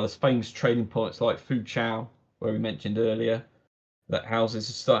 as well as famous trading points like Fuchao, where we mentioned earlier, that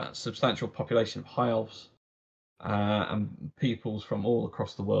houses a substantial population of high elves and peoples from all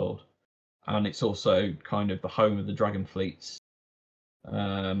across the world. And it's also kind of the home of the dragon fleets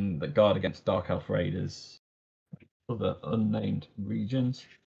that guard against dark elf raiders, other unnamed regions.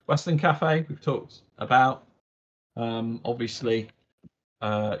 Western Cathay, we've talked about. Obviously,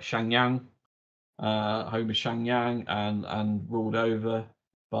 Shenyang, home of Shenyang, and ruled over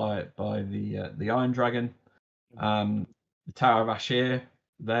by the Iron Dragon. The Tower of Ashir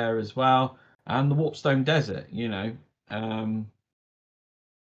there as well, and the Warpstone Desert.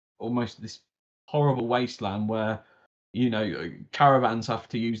 Almost this horrible wasteland where caravans have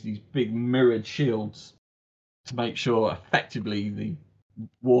to use these big mirrored shields to make sure effectively the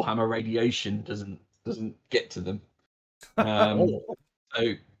Warhammer radiation doesn't get to them.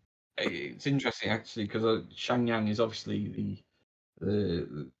 So it's interesting actually, because Shenyang is obviously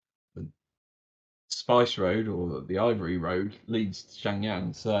the Spice Road, or the Ivory Road, leads to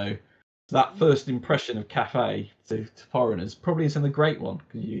Shenyang. So that first impression of Cathay to foreigners probably isn't a great one,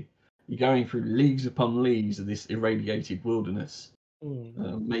 because you're going through leagues upon leagues of this irradiated wilderness.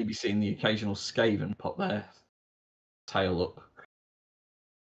 Maybe seeing the occasional Skaven pop their tail up.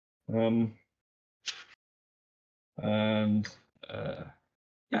 I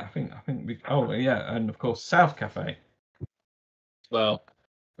think we. Oh yeah, and of course South Cathay as well,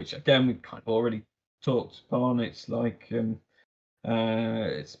 which again we kind of already talked upon. It's like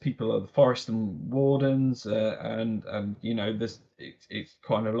it's people of the forest and wardens, and this it's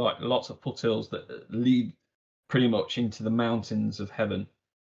kind of like lots of foothills that lead pretty much into the mountains of heaven,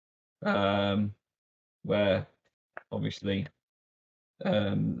 where obviously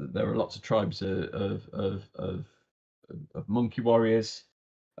there are lots of tribes of monkey warriors,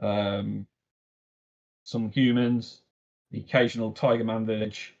 some humans, the occasional Tiger Man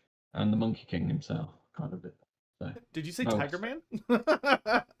village, and the Monkey King himself, kind of bit. So, did you say Tiger Man? Did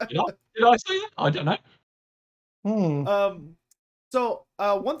I say that? I don't know. So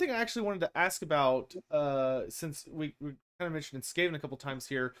one thing I actually wanted to ask about, since we kind of mentioned Skaven a couple times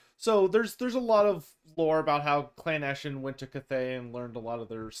here. So there's a lot of lore about how Clan Eshin went to Cathay and learned a lot of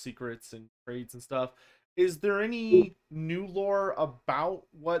their secrets and trades and stuff. Is there any new lore about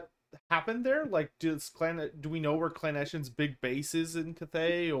what happened there? Like, do we know where Clan Eshin's big base is in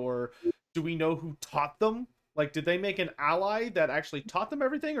Cathay, or do we know who taught them? Like, did they make an ally that actually taught them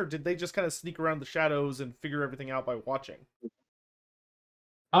everything, or did they just kind of sneak around the shadows and figure everything out by watching?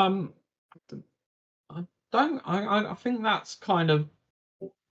 I I think that's kind of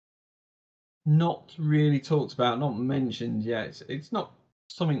not really talked about, not mentioned yet. It's not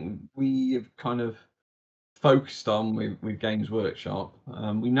something we have kind of focused on with Games Workshop.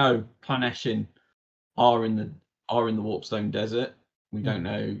 We know Planeshin are in the Warpstone Desert. We don't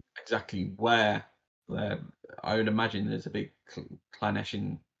know exactly where. I would imagine there's a big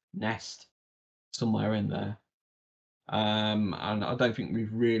Planeshin nest somewhere in there. And I don't think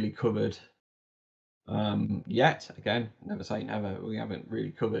we've really covered yet. Again, never say never. We haven't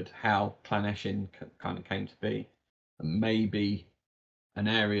really covered how Planeshin kind of came to be. And maybe an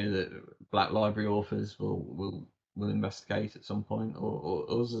area that Black Library authors will investigate at some point, or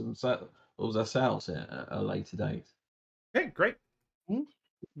us ourselves at a later date. Okay, great.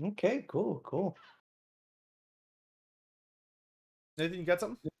 Okay, cool. Nathan, you got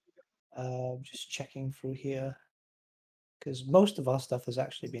something? Just checking through here, because most of our stuff has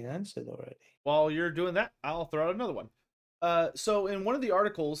actually been answered already. While you're doing that, I'll throw out another one. So in one of the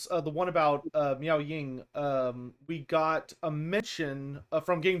articles, the one about Miao Ying, we got a mention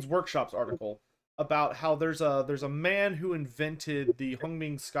from Games Workshop's article about how there's a man who invented the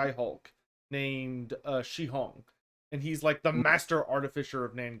Hongming Skyhulk named Shi Hong, and he's like the master artificer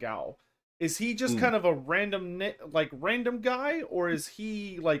of Nangao. Is he just kind of a random guy, or is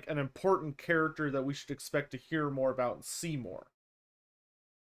he like an important character that we should expect to hear more about and see more?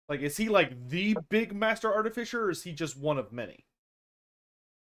 Like, is he like the big master artificer, or is he just one of many?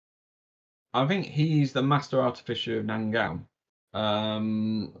 I think he's the master artificer of Nangao.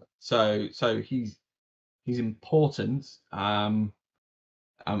 So he's important. And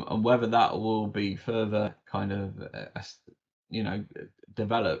whether that will be further kind of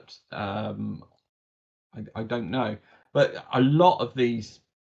developed, I don't know. But a lot of these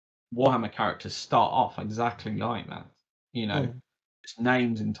Warhammer characters start off exactly like that. Just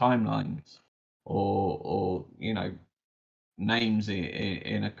names in timelines, or names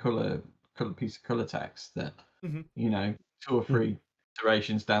in a color piece of color text that 2 or 3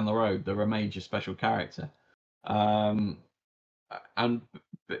 iterations down the road they're a major special character. And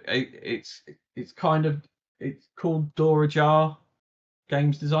it's called Dora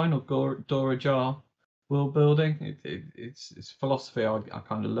games design, or Dora world building. It's philosophy I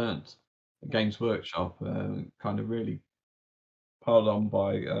kind of learnt at Games Workshop, kind of really piled on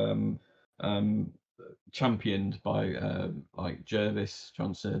by championed by like Jervis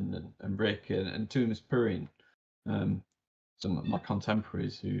Johnson and Rick and Tumas Purin, some of my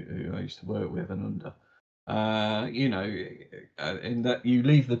contemporaries who I used to work with and under. In that you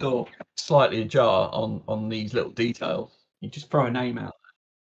leave the door slightly ajar on these little details. You just throw a name out,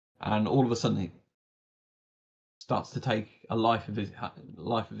 and all of a sudden it starts to take a life of its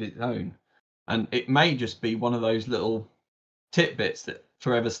own. And it may just be one of those little tidbits that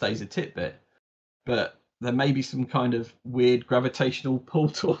forever stays a tidbit, but there may be some kind of weird gravitational pull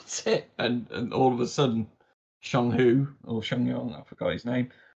towards it, and all of a sudden Shang-Hu or Shang-Yong, I forgot his name,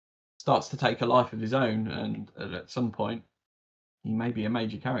 starts to take a life of his own, and at some point he may be a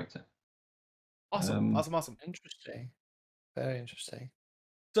major character. Awesome. Interesting. Very interesting.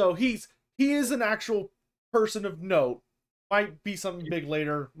 So he is an actual person of note. Might be something big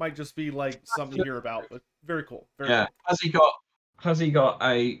later. Might just be like something you hear about. But very cool. Very cool. Has he got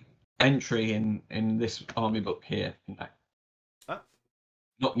a entry in this army book here? No. Huh?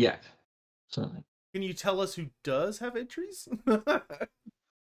 Not yet. Certainly. Can you tell us who does have entries? No.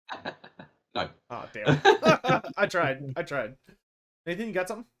 Oh, damn. I tried. Nathan, you got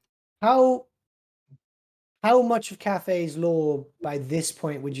something? How much of Cathay's lore by this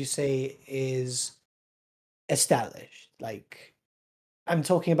point would you say is established? Like, I'm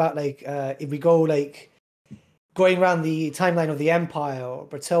talking about like if we go like going around the timeline of the Empire or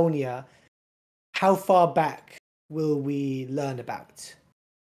Bretonia, how far back will we learn about?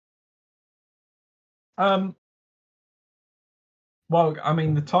 Well, I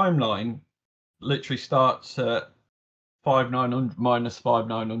mean, the timeline literally starts at 5900 minus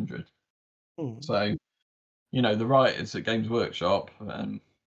 5900. So, the writers at Games Workshop and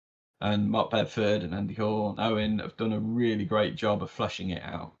Mark Bedford and Andy Hall and Owen have done a really great job of fleshing it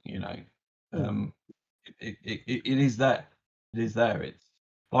out. It is there. It is there. It's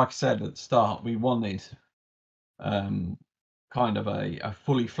like I said at the start, we wanted kind of a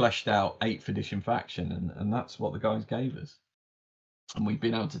fully fleshed out 8th edition faction, and that's what the guys gave us. And we've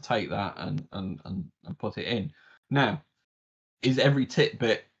been able to take that and put it in. Now, is every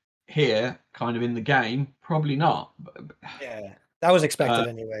tidbit here kind of in the game? Probably not. Yeah, that was expected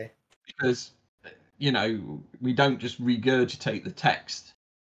anyway. Because, we don't just regurgitate the text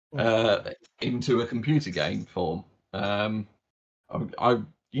into a computer game form.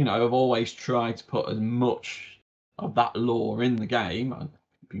 I've always tried to put as much of that lore in the game. I've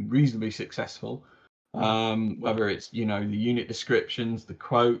been reasonably successful. Whether it's the unit descriptions, the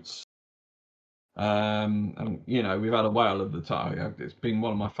quotes, and we've had a whale of the time. It's been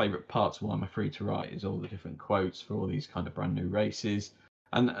one of my favourite parts of why I'm free to write is all the different quotes for all these kind of brand new races,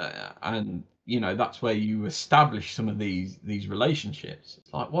 and that's where you establish some of these relationships.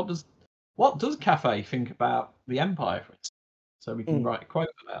 It's like what does Cathay think about the Empire, for instance? So we can write a quote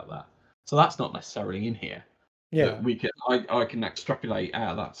about that. So that's not necessarily in here. Yeah, I can extrapolate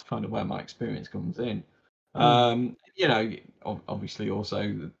out. That's kind of where my experience comes in. Obviously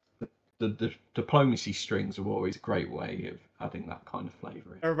also the diplomacy strings are always a great way of adding that kind of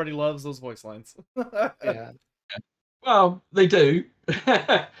flavour in. Everybody loves those voice lines. yeah. Well, they do,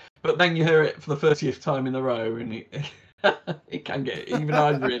 but then you hear it for the 30th time in a row, and it can get even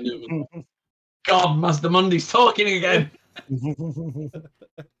I've written it. God, Master Mundy's talking again.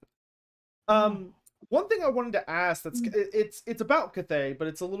 One thing I wanted to ask it's about Cathay, but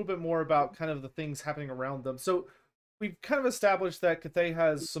it's a little bit more about kind of the things happening around them. So we've kind of established that Cathay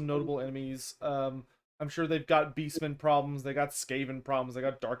has some notable enemies. I'm sure they've got Beastmen problems, they got Skaven problems, they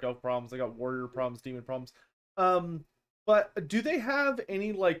got Dark Elf problems, they got Warrior problems, Demon problems. But do they have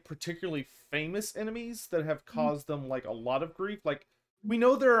any like particularly famous enemies that have caused them like a lot of grief? Like we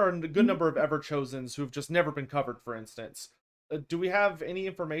know there are a good number of Everchosens who've just never been covered, for instance. Do we have any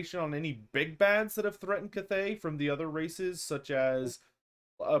information on any big bads that have threatened Cathay from the other races, such as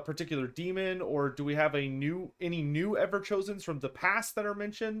a particular demon, or do we have any new Everchosens from the past that are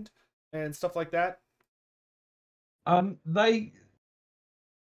mentioned and stuff like that? From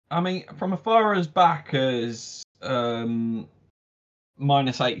as far as back as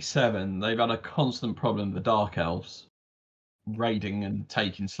 -87, they've had a constant problem with the Dark Elves raiding and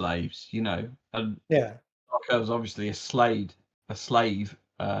taking slaves. And Yeah. Dark Elves obviously a slave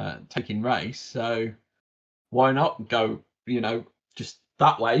taking race, so why not go just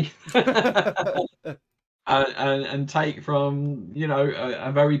that way and take from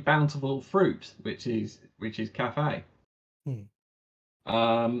a very bountiful fruit, which is Cathay.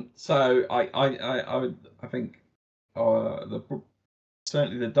 So I think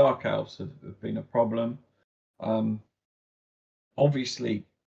certainly the Dark Elves have been a problem. Obviously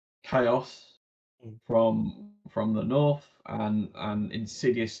chaos from the north and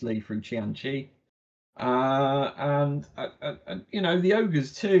insidiously through Qianqi. And the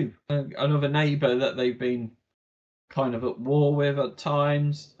ogres too, another neighbour that they've been kind of at war with at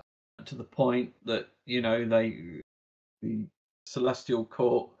times, to the point that the Celestial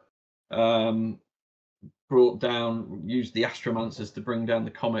Court used the Astromancers to bring down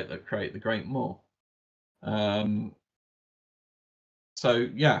the comet that created the Great Maw.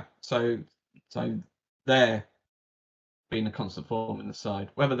 So they're been a constant form in the side.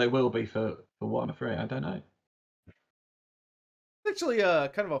 Whether they will be for Warhammer 3, I don't know. Actually,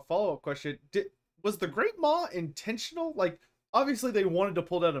 kind of a follow-up question. Was the Great Maw intentional? Like, obviously they wanted to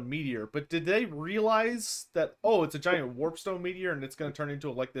pull down a meteor, but did they realize that, oh, it's a giant warpstone meteor and it's going to turn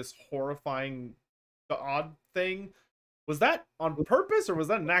into like this horrifying odd thing? Was that on purpose or was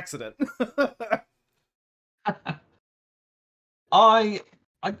that an accident? I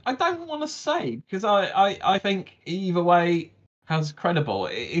don't want to say, because I think either way has credible.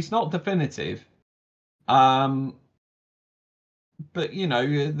 It's not definitive. But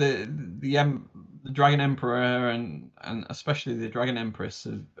the Dragon Emperor and especially the Dragon Empress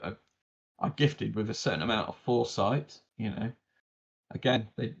are gifted with a certain amount of foresight. Again,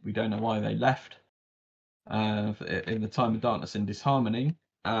 we don't know why they left in the time of darkness and disharmony,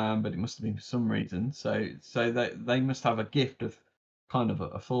 but it must have been for some reason. So they must have a gift of kind of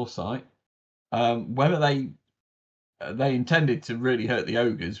a foresight. Whether they intended to really hurt the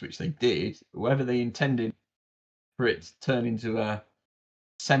ogres, which they did, whether they intended for it to turn into a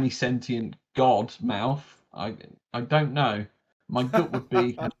semi-sentient god mouth, I don't know. My gut would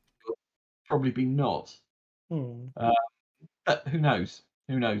be probably be not. But who knows?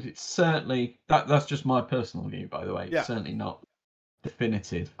 Who knows? It's certainly that's just my personal view, by the way. It's certainly not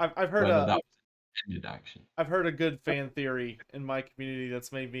definitive. I've heard whether that was intended action. I've heard a good fan theory in my community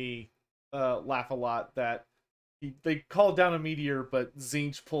that's made me laugh a lot. That they called down a meteor, but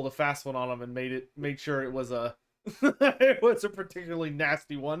Zinch pulled a fast one on them and made sure it was a it was a particularly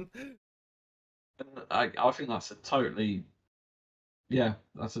nasty one. I think that's a totally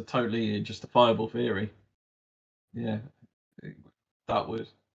justifiable theory. Yeah, that would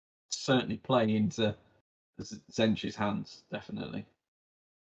certainly play into Zench's hands, definitely.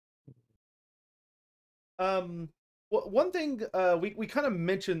 One thing we kind of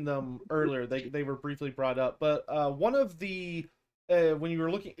mentioned them earlier. They were briefly brought up, but one of the when you're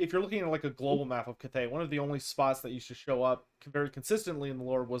looking, if you're looking at like a global map of Cathay, one of the only spots that used to show up very consistently in the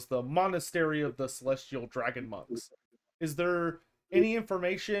lore was the Monastery of the Celestial Dragon Monks. Is there any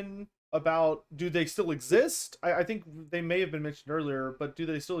information about, do they still exist? I think they may have been mentioned earlier, but do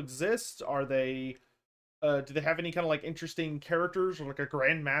they still exist? Are they, do they have any kind of like interesting characters or like a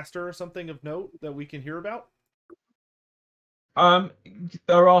Grand Master or something of note that we can hear about?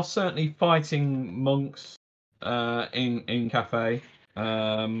 There are certainly fighting monks in Cathay.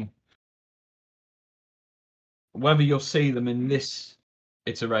 Whether you'll see them in this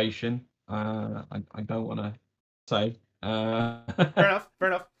iteration, I don't want to say. Fair enough. Fair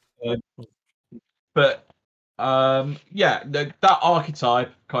enough. But yeah, that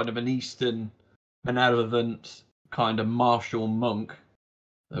archetype, kind of an Eastern, benevolent, kind of martial monk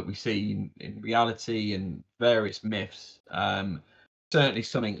that we see in reality and various myths, certainly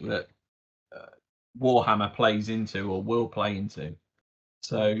something that Warhammer plays into or will play into.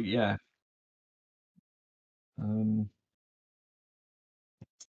 So yeah.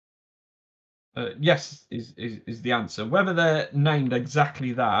 Yes is the answer. Whether they're named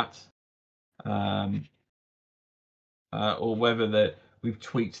exactly that, or whether we've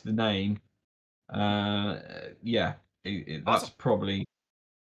tweaked the name, yeah, that's awesome. probably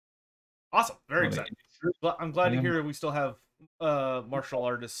awesome. Very exciting. Well, I'm glad to hear we still have martial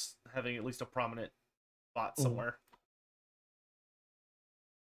artists having at least a prominent spot somewhere.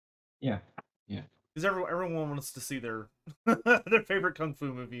 Yeah. Because everyone wants to see their their favorite kung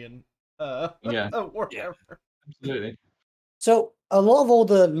fu movie in Warhammer. Yeah, absolutely. So a lot of all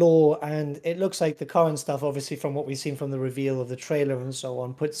the lore, and it looks like the current stuff, obviously from what we've seen from the reveal of the trailer and so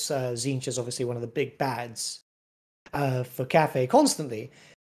on, puts Tzeentch as obviously one of the big bads for Cathay constantly.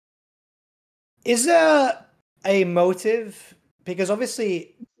 Is there a motive? Because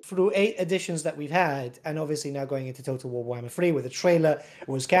obviously through 8 editions that we've had, and obviously now going into Total War Warhammer 3 with the trailer, it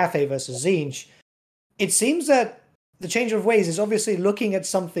was Cathay versus Tzeentch. It seems that the change of ways is obviously looking at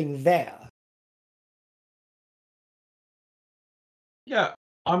something there. Yeah,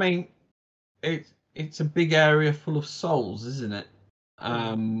 I mean, it's a big area full of souls, isn't it?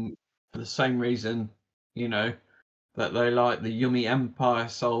 For the same reason, that they like the yummy Empire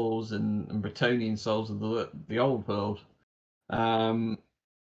souls and Bretonnian souls of the old world. I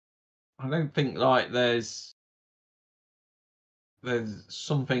don't think like there's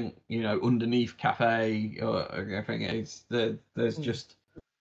something underneath Cathay, or I think there's just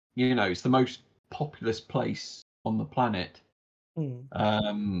it's the most populous place on the planet.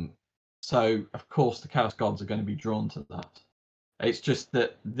 So of course the Chaos Gods are going to be drawn to that. It's just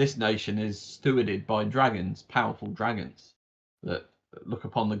that this nation is stewarded by dragons, powerful dragons that look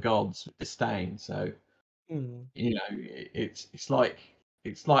upon the gods with disdain. So it's like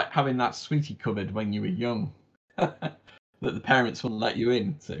having that sweetie cupboard when you were young that the parents wouldn't let you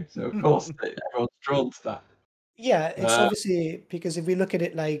in. So of course everyone's drawn to that. Yeah, it's obviously because if we look at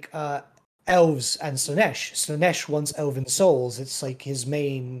it like elves and Slaanesh wants elven souls. It's like his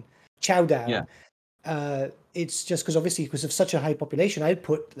main chowdown. Yeah. It's just because of such a high population, I'd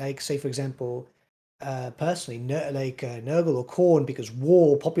put like, say for example, personally, Nurgle or Khorne, because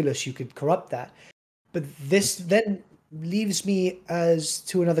war, populace, you could corrupt that. But this then leaves me as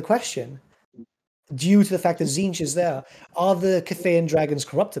to another question. Due to the fact that Tzeentch is there, are the Cathayan Dragons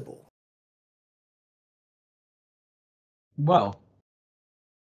corruptible? Well,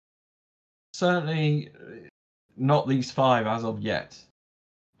 certainly not these 5 as of yet.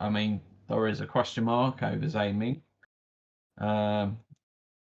 I mean, there is a question mark over Zaiming. Got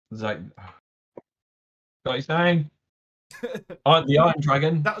his name? The Iron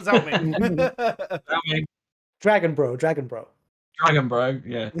Dragon. That was Zaiming. Dragon Bro. Dragon Bro.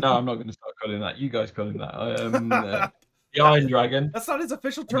 Yeah. No, I'm not going to start calling that. You guys call him that. The Iron Dragon. That's not his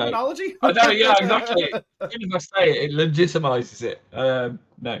official terminology. I know. Yeah, exactly. As soon as I say it, it legitimizes it.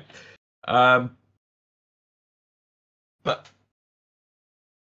 No. But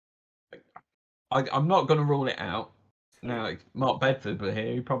I'm not going to rule it out. Now, Mark Bedford were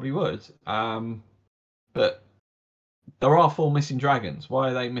here, he probably would. But there are 4 missing dragons. Why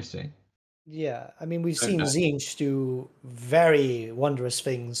are they missing? Yeah, I mean, we've seen Tzeentch do very wondrous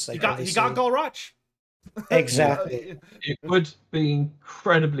things. Like he got Golrach. Exactly. It would be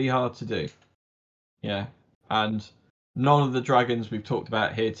incredibly hard to do. Yeah, and none of the dragons we've talked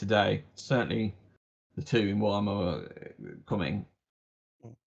about here today, certainly the 2 in Warhammer coming,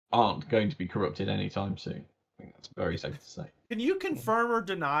 aren't going to be corrupted anytime soon. I think that's very safe to say. Can you confirm or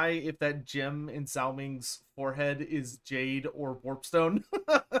deny if that gem in Zaiming's forehead is jade or warpstone?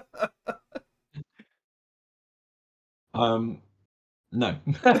 No.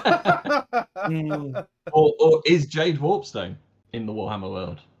 Or is jade warpstone? in the Warhammer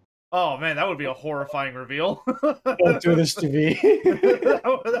world. Oh man, that would be a horrifying reveal. Don't do this to me.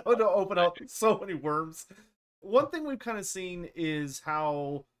 That would open up so many worms. One thing we've kind of seen is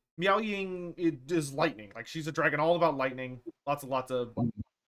how Miao Ying is lightning. Like, she's a dragon all about lightning. Lots of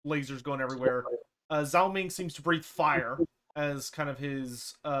lasers going everywhere. Zhao Ming seems to breathe fire as kind of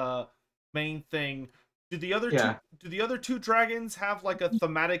his main thing. Do the other two dragons have like a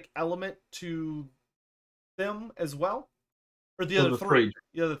thematic element to them as well? Or the other three?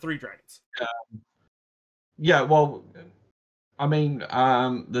 The other three dragons. Yeah, well, I mean,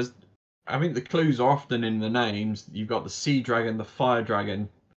 I think the clues are often in the names. You've got the Sea Dragon, the Fire Dragon,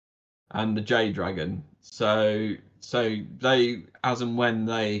 and the Jade Dragon. So they, as and when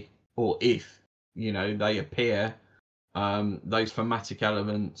they, or if, they appear, those thematic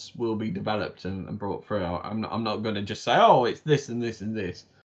elements will be developed and brought through. I'm not going to just say, oh, it's this and this and this,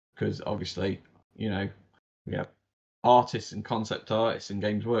 because obviously, we have artists and concept artists and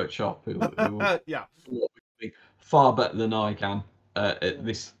Games Workshop who yeah, be far better than I can at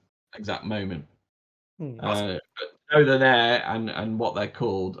this exact moment. Awesome. But know they're there and what they're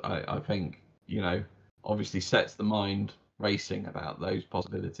called, I think, obviously sets the mind racing about those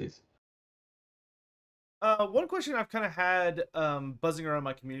possibilities. One question I've kind of had buzzing around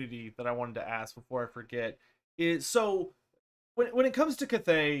my community that I wanted to ask before I forget is, so when it comes to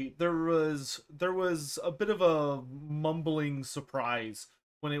Cathay, there was a bit of a mumbling surprise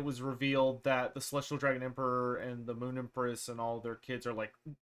when it was revealed that the Celestial Dragon Emperor and the Moon Empress and all their kids are like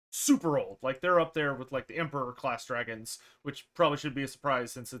super old. Like, they're up there with like the Emperor class dragons, which probably should be a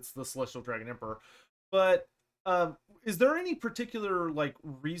surprise since it's the Celestial Dragon Emperor. But is there any particular like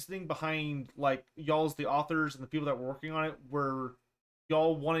reasoning behind, like, y'all's the authors and the people that were working on it, where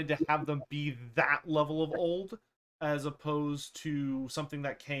y'all wanted to have them be that level of old as opposed to something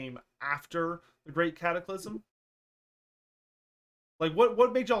that came after the Great Cataclysm? Like,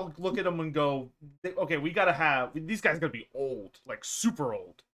 what made y'all look at them and go, okay, we gotta have these guys, gotta be old, like super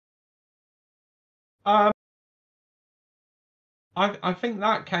old? I think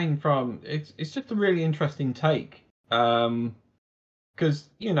that came from, it's just a really interesting take, because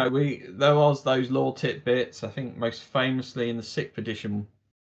there was those lore tidbits. I think most famously in the 6th edition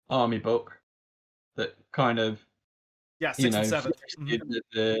army book that kind of 6th and 7th.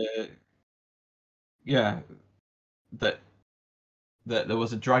 That there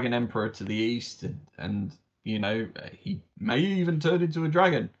was a dragon emperor to the east, and he may even turn into a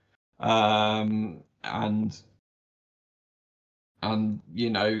dragon, and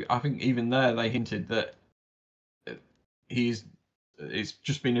I think even there they hinted that it's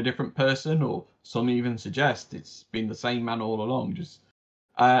just been a different person, or some even suggest it's been the same man all along.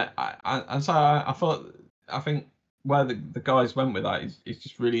 And so I think where the guys went with that is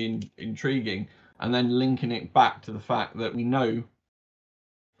just really intriguing, and then linking it back to the fact that we know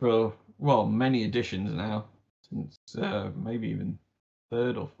for many editions now, since maybe even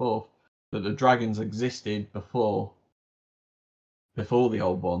 3rd or 4th, that the dragons existed before the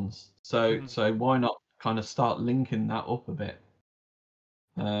old ones. So why not kind of start linking that up a bit?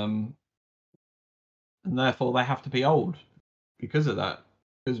 And therefore they have to be old because of that,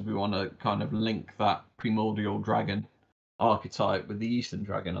 because we want to kind of link that primordial dragon archetype with the Eastern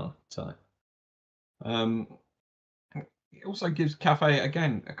Dragon archetype. It also gives Cathay,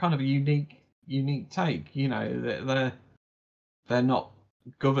 again, a kind of a unique take. They're not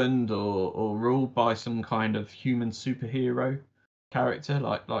governed or ruled by some kind of human superhero character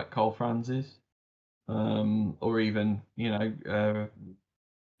like Cole Franz is, or even the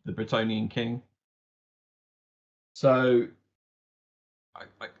Bretonnian king. So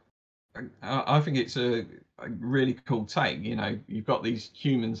I think it's a really cool take. You've got these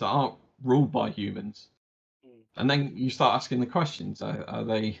humans that aren't ruled by humans, and then you start asking the questions: Are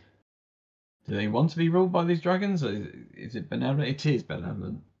they? Do they want to be ruled by these dragons? Or is it benevolent? It is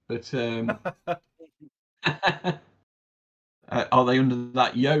benevolent, but are they under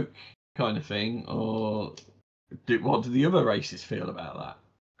that yoke kind of thing, or what do the other races feel about that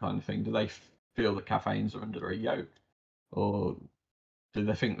kind of thing? Do they feel that Cathayans are under a yoke, or do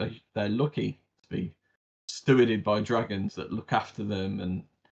they think they're lucky to be stewarded by dragons that look after them and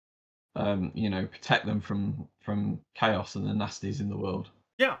protect them from chaos and the nasties in the world?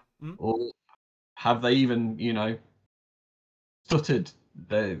 Yeah. Or have they even stuttered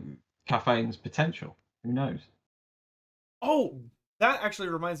the Cathayan's potential? Who knows? Oh, that actually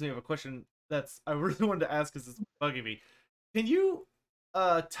reminds me of a question that's I really wanted to ask because it's bugging me. Can you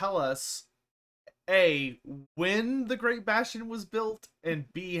tell us, A, when the Great Bastion was built, and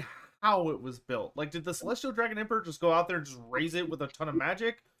B, how it was built? Like, did the Celestial Dragon Emperor just go out there and just raise it with a ton of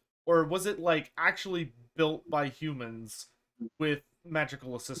magic? Or was it like actually built by humans with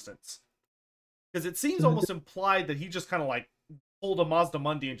magical assistance? Because it seems almost implied that he just kind of like pulled a Mazda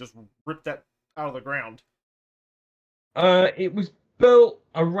Mundi and just ripped that out of the ground. It was built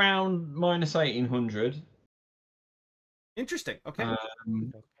around minus 1800. Interesting. Okay.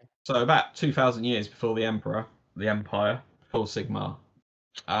 So about 2,000 years before the Empire, before Sigmar,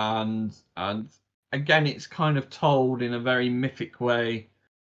 and again, it's kind of told in a very mythic way.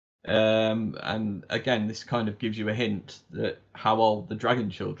 And again, this kind of gives you a hint that how old the dragon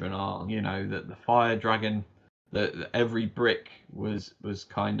children are. You know, that the fire dragon, that every brick was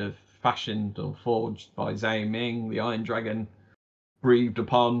kind of fashioned or forged by Zhao Ming, the Iron Dragon, breathed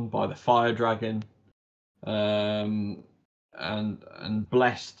upon by the fire dragon, and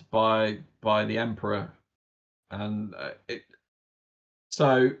blessed by the emperor, and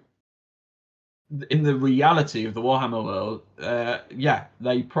so in the reality of the Warhammer world, yeah,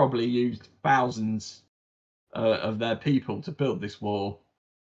 they probably used thousands of their people to build this wall.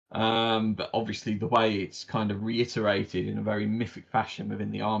 But obviously, the way it's kind of reiterated in a very mythic fashion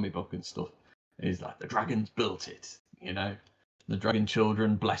within the army book and stuff is like the dragons built it, you know, the dragon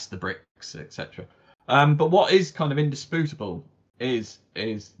children blessed the bricks, etc. But what is kind of indisputable is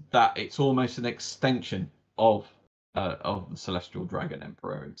that it's almost an extension of the Celestial Dragon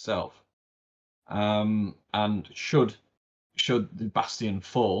Emperor himself. And should the Bastion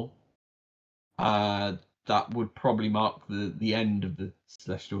fall, that would probably mark the end of the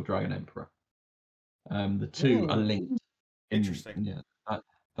Celestial Dragon Emperor. The two are linked. Interesting. Yeah,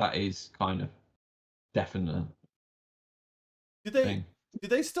 that is kind of definite. Do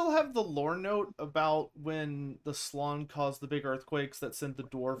they still have the lore note about when the Slaanesh caused the big earthquakes that sent the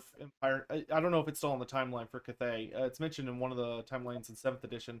Dwarf Empire? I don't know if it's still on the timeline for Cathay. It's mentioned in one of the timelines in 7th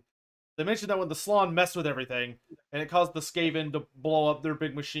edition. They mentioned that when the Slaanesh messed with everything and it caused the Skaven to blow up their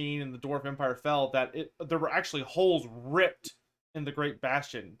big machine and the Dwarf Empire fell, that there were actually holes ripped in the Great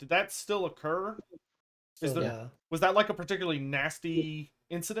Bastion. Did that still occur? Was that like a particularly nasty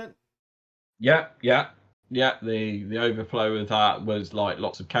incident? Yeah. The overflow of that was like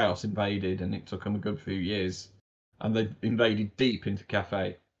lots of chaos invaded, and it took them a good few years, and they invaded deep into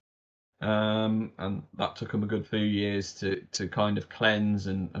Cathay. And that took them a good few years to kind of cleanse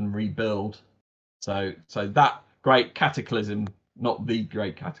and rebuild. So that great cataclysm, not the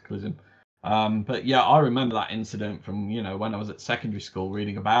great cataclysm, but yeah, I remember that incident from when I was at secondary school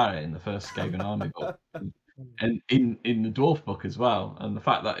reading about it in the first Skaven army book, and in the dwarf book as well, and the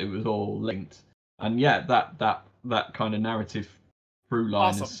fact that it was all linked, and yeah, that kind of narrative through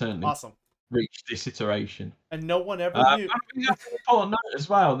line has certainly reached this iteration. And no one ever knew. I think that's an important note as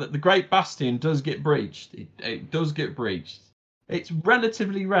well, that the Great Bastion does get breached. It does get breached. It's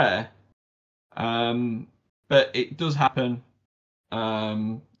relatively rare, but it does happen.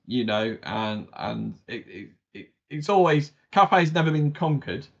 And it's always, Cathay's never been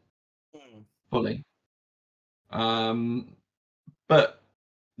conquered fully. But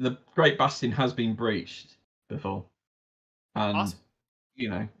the Great Bastion has been breached before, and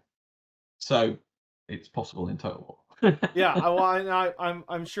so it's possible in Total War. Yeah,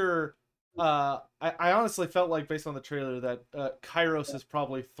 I'm sure. I honestly felt like, based on the trailer, that Kairos has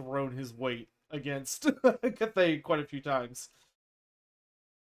probably thrown his weight against Cathay quite a few times.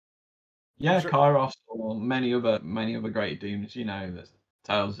 Yeah, sure. Kairos or many other great demons. There's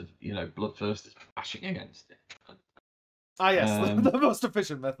tales of bloodthirsters bashing against it. Yes, the most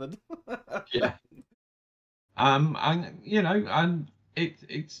efficient method. Yeah. And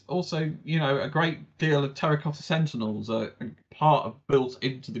it's also a great deal of terracotta sentinels are part of built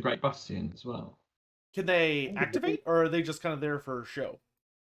into the Great Bastion as well. Can they activate, or are they just kind of there for show?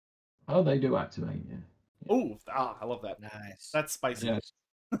 Oh, they do activate, yeah. Oh, I love that. Nice. That's spicy. Yes.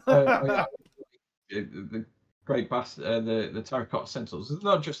 The Great Bastion, the terracotta sentinels, they're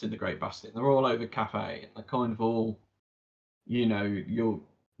not just in the Great Bastion, they're all over Cathay, and they're kind of all, you'll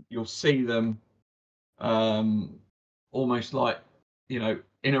see them almost like,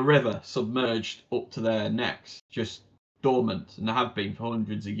 in a river, submerged up to their necks, just dormant, and have been for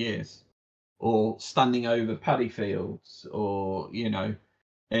hundreds of years, or standing over paddy fields, or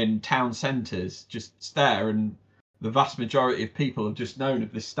in town centres, just there, and the vast majority of people have just known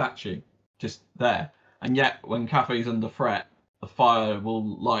of this statue, just there. And yet, when Cathay's under threat, the fire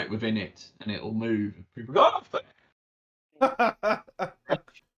will light within it, and it will move. People go,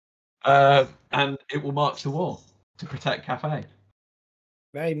 and it will march to war to protect Cathay.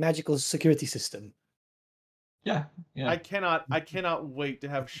 Very magical security system. Yeah. I cannot wait to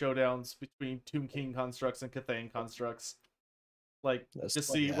have showdowns between Tomb King constructs and Cathayan constructs. Like, just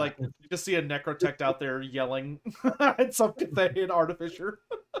see a Necrotect out there yelling at some Cathayan artificer.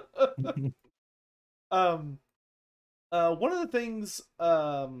 One of the things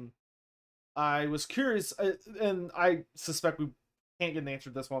I was curious, and I suspect we can't get an answer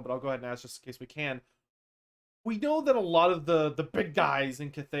to this one, but I'll go ahead and ask just in case we can. We know that a lot of the big guys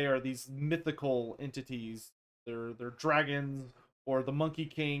in Cathay are these mythical entities. They're dragons, or the Monkey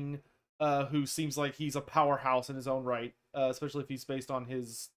King, who seems like he's a powerhouse in his own right, especially if he's based on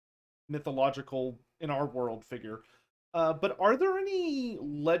his mythological, in our world, figure. But are there any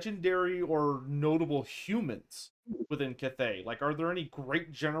legendary or notable humans within Cathay? Like, are there any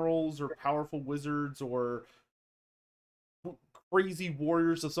great generals or powerful wizards or crazy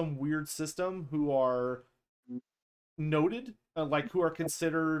warriors of some weird system who are noted, like who are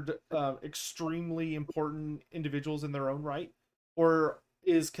considered extremely important individuals in their own right? Or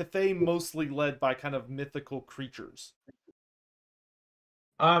is Cathay mostly led by kind of mythical creatures?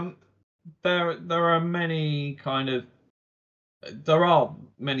 There are many kind of there are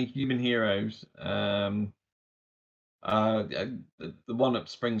many human heroes. The one that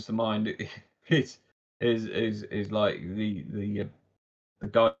springs to mind is like the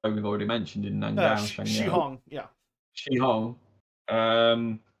guy we've already mentioned in Nangao, Shi Hong, yeah. Shi Hong.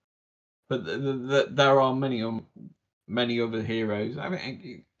 But there are many other heroes. I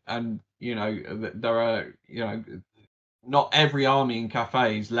mean, and you know, there are, you know, not every army in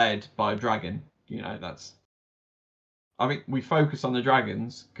Cathay is led by a dragon. You know, that's. I mean, we focus on the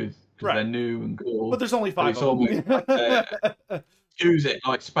dragons because Right. they're new and cool. But there's only 5 of them. Like, skews it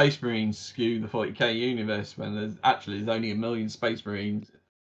like Space Marines skew the 40k universe when there's only 1 million Space Marines,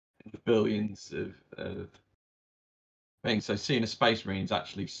 and billions of things. So seeing a Space Marine is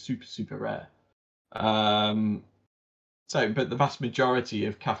actually super rare. But the vast majority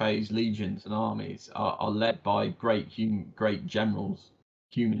of Cathay's legions and armies are led by great generals,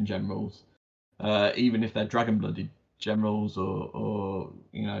 human generals, even if they're dragon-blooded generals or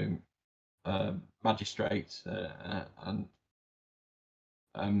you know, magistrates and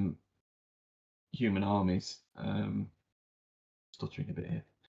human armies. Stuttering a bit here.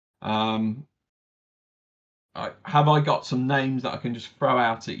 Have I got some names that I can just throw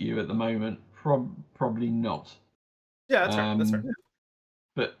out at you at the moment? Probably not. Yeah, that's right. That's right.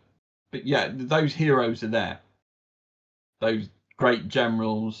 But yeah, those heroes are there. Those great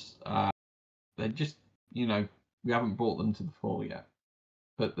generals. They're just, you know, we haven't brought them to the fore yet.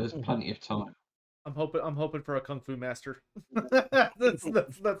 But there's plenty of time. I'm hoping for a kung fu master.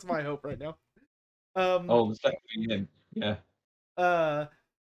 that's my hope right now. There's definitely him. Yeah.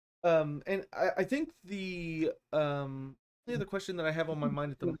 And I think the other question that I have on my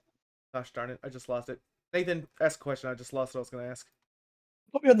mind at the moment, gosh darn it, I just lost it. Nathan, ask a question. I just lost what I was going to ask.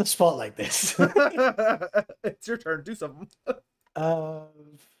 Put me on the spot like this. It's your turn. Do something. Well,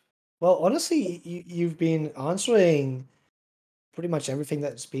 honestly, you've been answering pretty much everything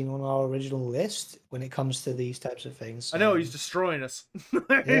that's been on our original list when it comes to these types of things. I know, he's destroying us.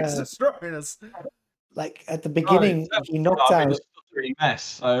 He's destroying us. Like, at the beginning, he knocked out... a mess,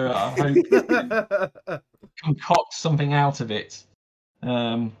 so I hope you can concoct something out of it.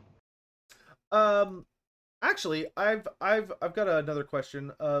 Actually, I've got another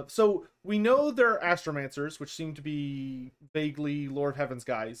question. So we know there are astromancers, which seem to be vaguely Lord Heaven's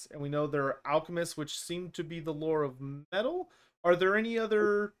guys, and we know there are alchemists, which seem to be the lore of metal. Are there any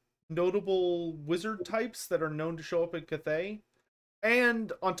other notable wizard types that are known to show up in Cathay?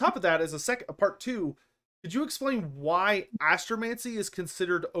 And on top of that, as a part 2, could you explain why astromancy is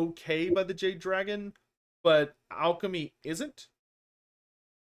considered okay by the Jade Dragon, but alchemy isn't?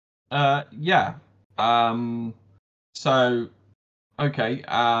 Yeah. So you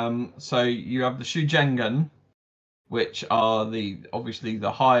have the Shujengan, which are obviously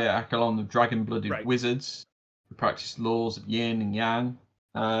the higher echelon of dragon-blooded wizards who practice laws of yin and yang.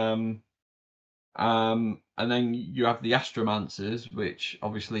 And then you have the Astromancers, which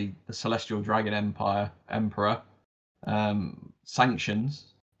obviously the Celestial Dragon Emperor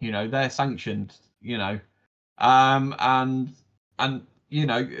sanctions. You know, they're sanctioned. You know, and you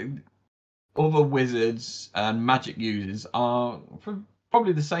know, other wizards and magic users are, for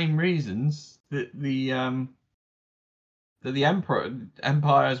probably the same reasons that the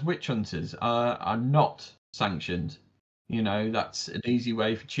Empire's witch hunters are not sanctioned. You know, that's an easy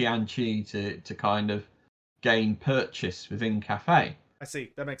way for Qianqi to kind of gain purchase within Cathay. I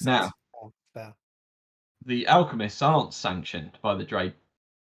see. That makes sense. Now, the alchemists aren't sanctioned by the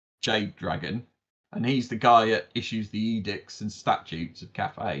Jade Dragon, and he's the guy that issues the edicts and statutes of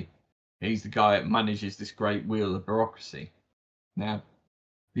Cathay. He's the guy that manages this great wheel of bureaucracy. Now,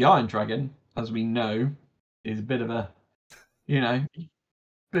 the Iron Dragon, as we know, is a bit of a, you know,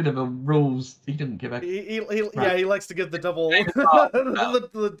 rules. He didn't give a. He likes to give the double,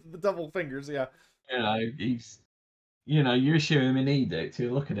 the double fingers. Yeah. You know, you know, you issue him an edict,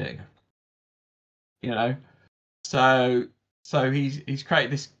 he'll look at it, you know. So he's created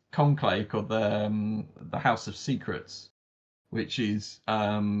this conclave called the House of Secrets, which is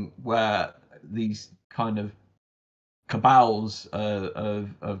where these kind of cabals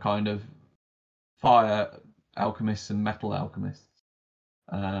of kind of fire alchemists and metal alchemists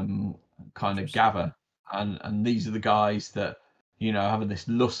kind of gather, and these are the guys that, you know, having this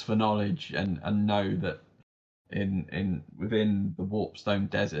lust for knowledge and know that within the Warpstone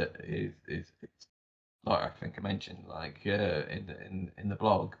Desert is like I think I mentioned, like in the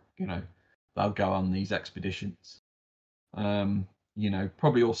blog, you know, they'll go on these expeditions, you know,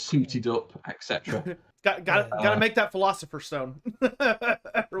 probably all suited up, etc. Gotta make that philosopher's stone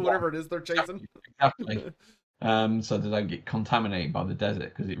or whatever it is they're chasing. Exactly. So they don't get contaminated by the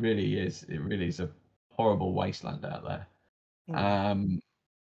desert, because it really is a horrible wasteland out there.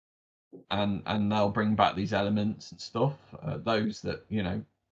 And they'll bring back these elements and stuff, those that, you know,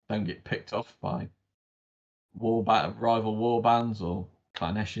 don't get picked off by rival war bands or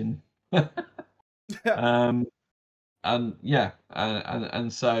claneshon. And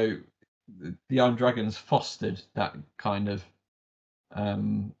so the Iron Dragons fostered that kind of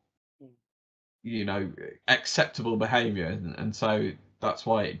you know, acceptable behavior, and so that's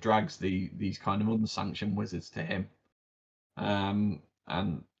why it drags these kind of unsanctioned wizards to him. And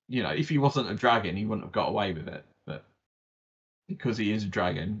you know, if he wasn't a dragon, he wouldn't have got away with it, but because he is a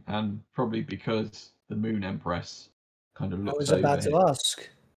dragon, and probably because the Moon Empress kind of looks I was over about him. to ask.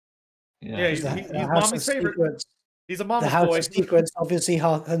 Yeah, he's mommy's favorite. Secrets, he's a mama's the House boy. of Secrets obviously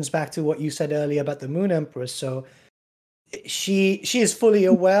harkens back to what you said earlier about the Moon Empress. So she is fully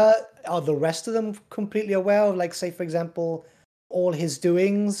aware. Are the rest of them completely aware of, like, say, for example, all his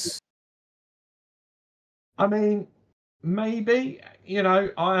doings? I mean, maybe. You know,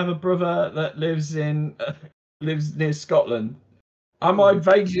 I have a brother that lives near Scotland. Am I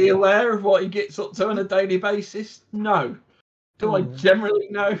vaguely aware of what he gets up to on a daily basis? No. Do I generally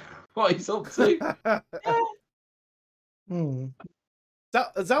know what he's up to?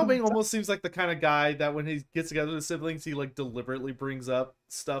 Zhao Ming almost seems like the kind of guy that when he gets together with siblings, he like deliberately brings up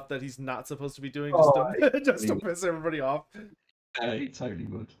stuff that he's not supposed to be doing just to piss everybody off. He totally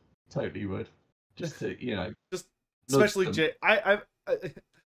would. Just to, you know, just especially Jay. I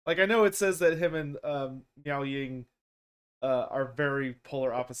like, I know it says that him and Miao Ying are very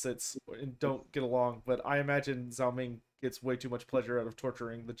polar opposites and don't get along, but I imagine Zhao Ming gets way too much pleasure out of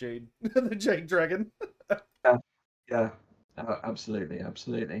torturing the Jade Dragon. Yeah. Absolutely.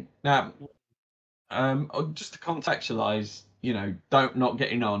 Now, just to contextualize, you know, not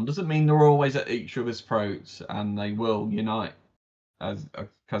getting on doesn't mean they're always at each other's throats, and they will unite, as I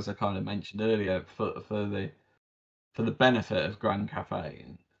kind of mentioned earlier, for the benefit of Grand Cathay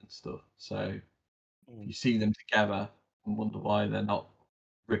and stuff. So you see them together and wonder why they're not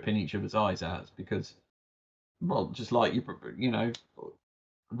ripping each other's eyes out. It's because, well, just like you know,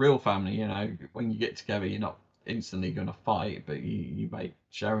 real family, you know, when you get together, you're not instantly going to fight, but you may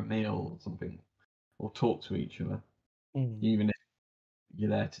share a meal or something, or talk to each other, even if you're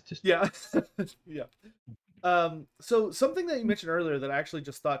there to just yeah. So something that you mentioned earlier that I actually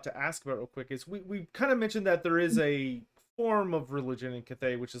just thought to ask about real quick is we kind of mentioned that there is a form of religion in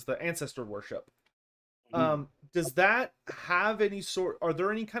Cathay, which is the ancestor worship. Does that have any sort? Are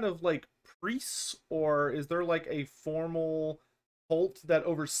there any kind of like priests, or is there like a formal cult that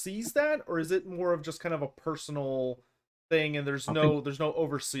oversees that, or is it more of just kind of a personal thing and there's no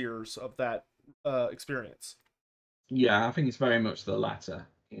overseers of that experience? Yeah, I think it's very much the latter.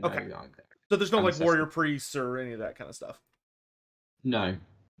 You know, okay. So there's no like warrior priests or any of that kind of stuff? No.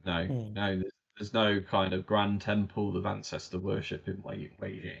 There's no kind of grand temple of ancestor worship in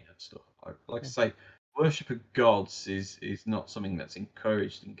Beijing and stuff. Like I say, worship of gods is not something that's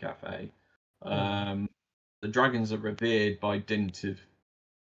encouraged in Cathay. The dragons are revered by dint of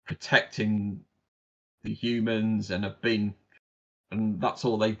protecting the humans, and that's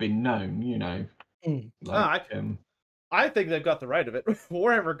all they've been known, you know. I think they've got the right of it.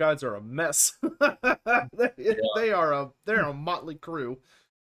 Warhammer gods are a mess. They're a motley crew.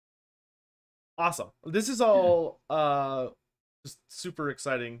 Awesome. This is all just super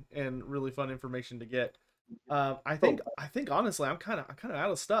exciting and really fun information to get. I think honestly I'm kind of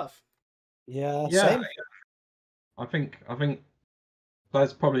out of stuff. Yeah. Same. I think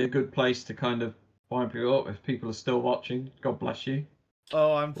that's probably a good place to kind of wind you up. If people are still watching, God bless you.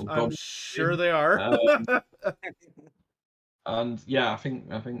 Oh, I'm sure they are. And yeah, I think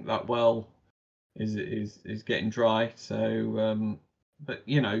that well is getting dry. So, but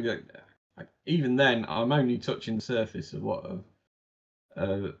you know, even then, I'm only touching the surface of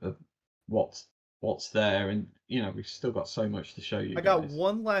what's what's there, and we've still got so much to show you. I got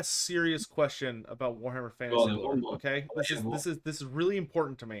one last serious question about Warhammer Fantasy lore. Okay, this is really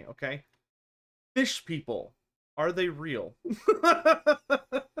important to me. Okay, fish people, are they real?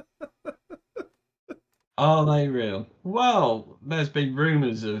 Are they real? Well, there's been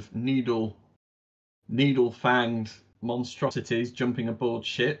rumours of needle-fanged monstrosities jumping aboard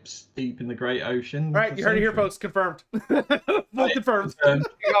ships deep in the Great Ocean. All right, you heard it here, folks. Confirmed. Full confirmed.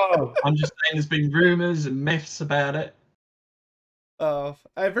 I'm just saying, there's been rumours and myths about it.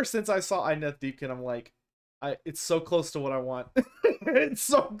 Ever since I saw Ineth Deepkin, I'm like, it's so close to what I want. It's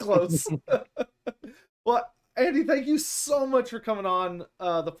so close. Well, Andy, thank you so much for coming on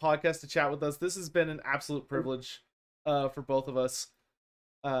the podcast to chat with us. This has been an absolute privilege for both of us,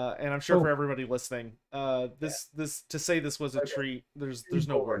 and I'm sure for everybody listening. This to say this was a treat. There's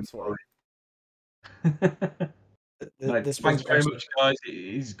no words for it. Thanks very much, guys. It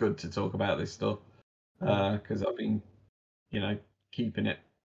is good to talk about this stuff because I've been, keeping it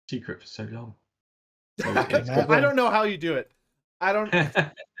secret for so long. So I don't know how you do it. I don't.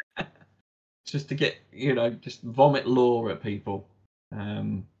 Just to get, just vomit lore at people,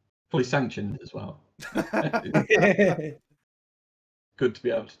 fully sanctioned as well. Good to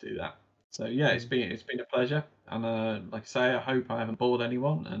be able to do that. So yeah, it's been a pleasure, and like I say, I hope I haven't bored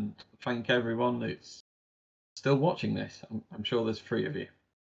anyone, and thank everyone that's still watching this. I'm sure there's 3 of you.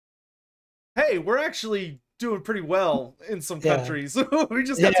 Hey, we're actually doing pretty well in some countries. We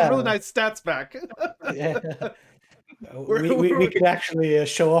just got some really nice stats back. We could actually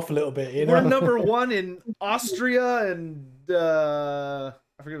show off a little bit. We're number 1 in Austria and I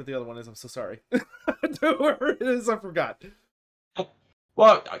forget what the other one is. I'm so sorry. Whoever it is, I forgot.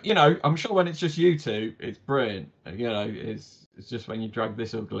 Well, I'm sure when it's just you two, it's brilliant. It's just when you drag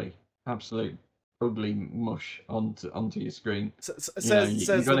this absolute ugly mush onto your screen. Says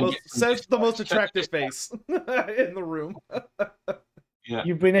the most attractive face in the room. Yeah.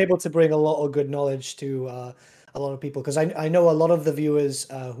 You've been able to bring a lot of good knowledge to a lot of people, because I know a lot of the viewers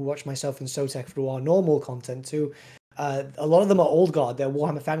who watch myself and Sotek through our normal content too. A lot of them are old guard. They're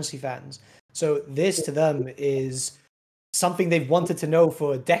Warhammer Fantasy fans. So this to them is something they've wanted to know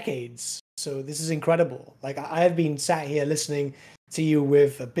for decades. So this is incredible. Like, I have been sat here listening to you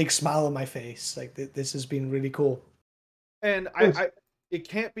with a big smile on my face. Like, this has been really cool. And it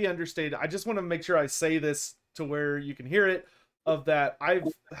can't be understated. I just want to make sure I say this to where you can hear it, of that I've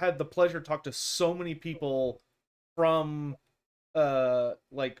had the pleasure to talk to so many people from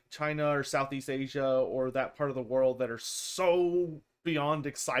like China or Southeast Asia or that part of the world that are so beyond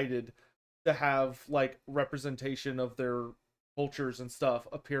excited to have like representation of their cultures and stuff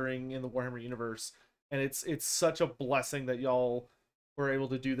appearing in the Warhammer universe. And it's such a blessing that y'all were able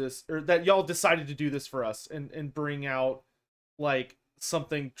to do this, or that y'all decided to do this for us and bring out like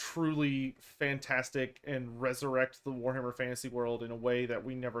something truly fantastic and resurrect the Warhammer fantasy world in a way that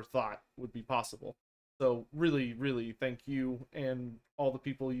we never thought would be possible. So really, really thank you and all the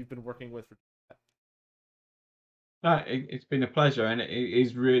people you've been working with for that. It's been a pleasure, and it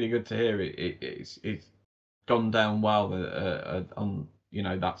is really good to hear it's gone down well on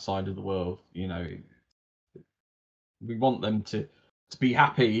that side of the world. We want them to be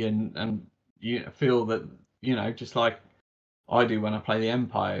happy and feel that just like I do when I play the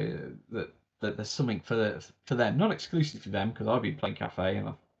Empire, that there's something for them, not exclusive for them, because I've been playing Cathay and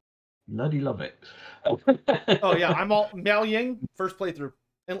I bloody love it. Oh yeah, I'm all Miao Ying first playthrough.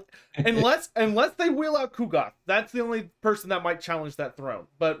 Unless they wheel out Kugoth, that's the only person that might challenge that throne.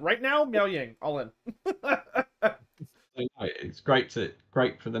 But right now, Miao Ying, all in. It's great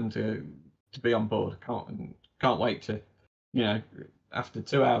for them to be on board. Can't wait to, after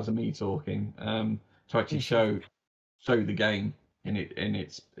 2 hours of me talking, to actually show the game in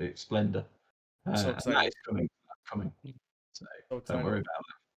its splendor. So excited. That is coming. So don't worry about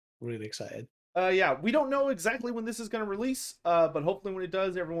it. Really excited. Yeah, we don't know exactly when this is going to release, but hopefully when it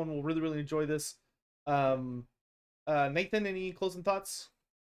does, everyone will really, really enjoy this. Nathan, any closing thoughts?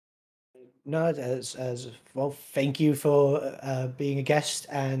 No, as well, thank you for being a guest,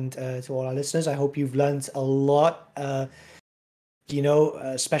 and to all our listeners, I hope you've learned a lot.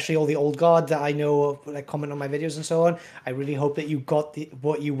 Especially all the old guard that I know like comment on my videos and so on. I really hope that you got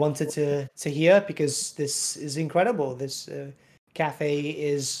what you wanted to hear, because this is incredible. This Cathay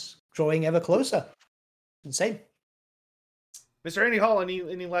is drawing ever closer. Insane. Mr. Andy Hall,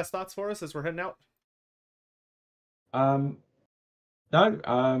 any last thoughts for us as we're heading out? No.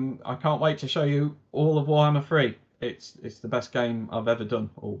 I can't wait to show you all of Warhammer 3. It's the best game I've ever done,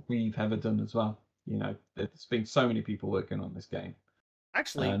 or we've ever done as well. There's been so many people working on this game.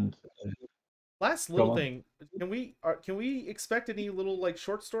 Actually, last little thing, Can we expect any little like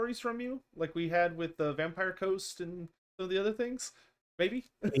short stories from you, like we had with the Vampire Coast and some of the other things? Maybe.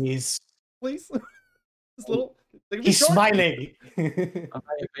 Please. Please. Just little. He's smiling. I may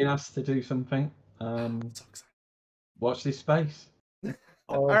have been asked to do something. I'm so excited. Watch this space.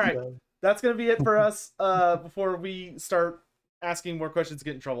 All right, that's gonna be it for us. Before we start asking more questions,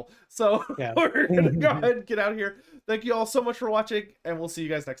 get in trouble. So Yeah. we're gonna go ahead and get out of here. Thank you all so much for watching, and we'll see you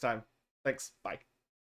guys next time. Thanks. Bye.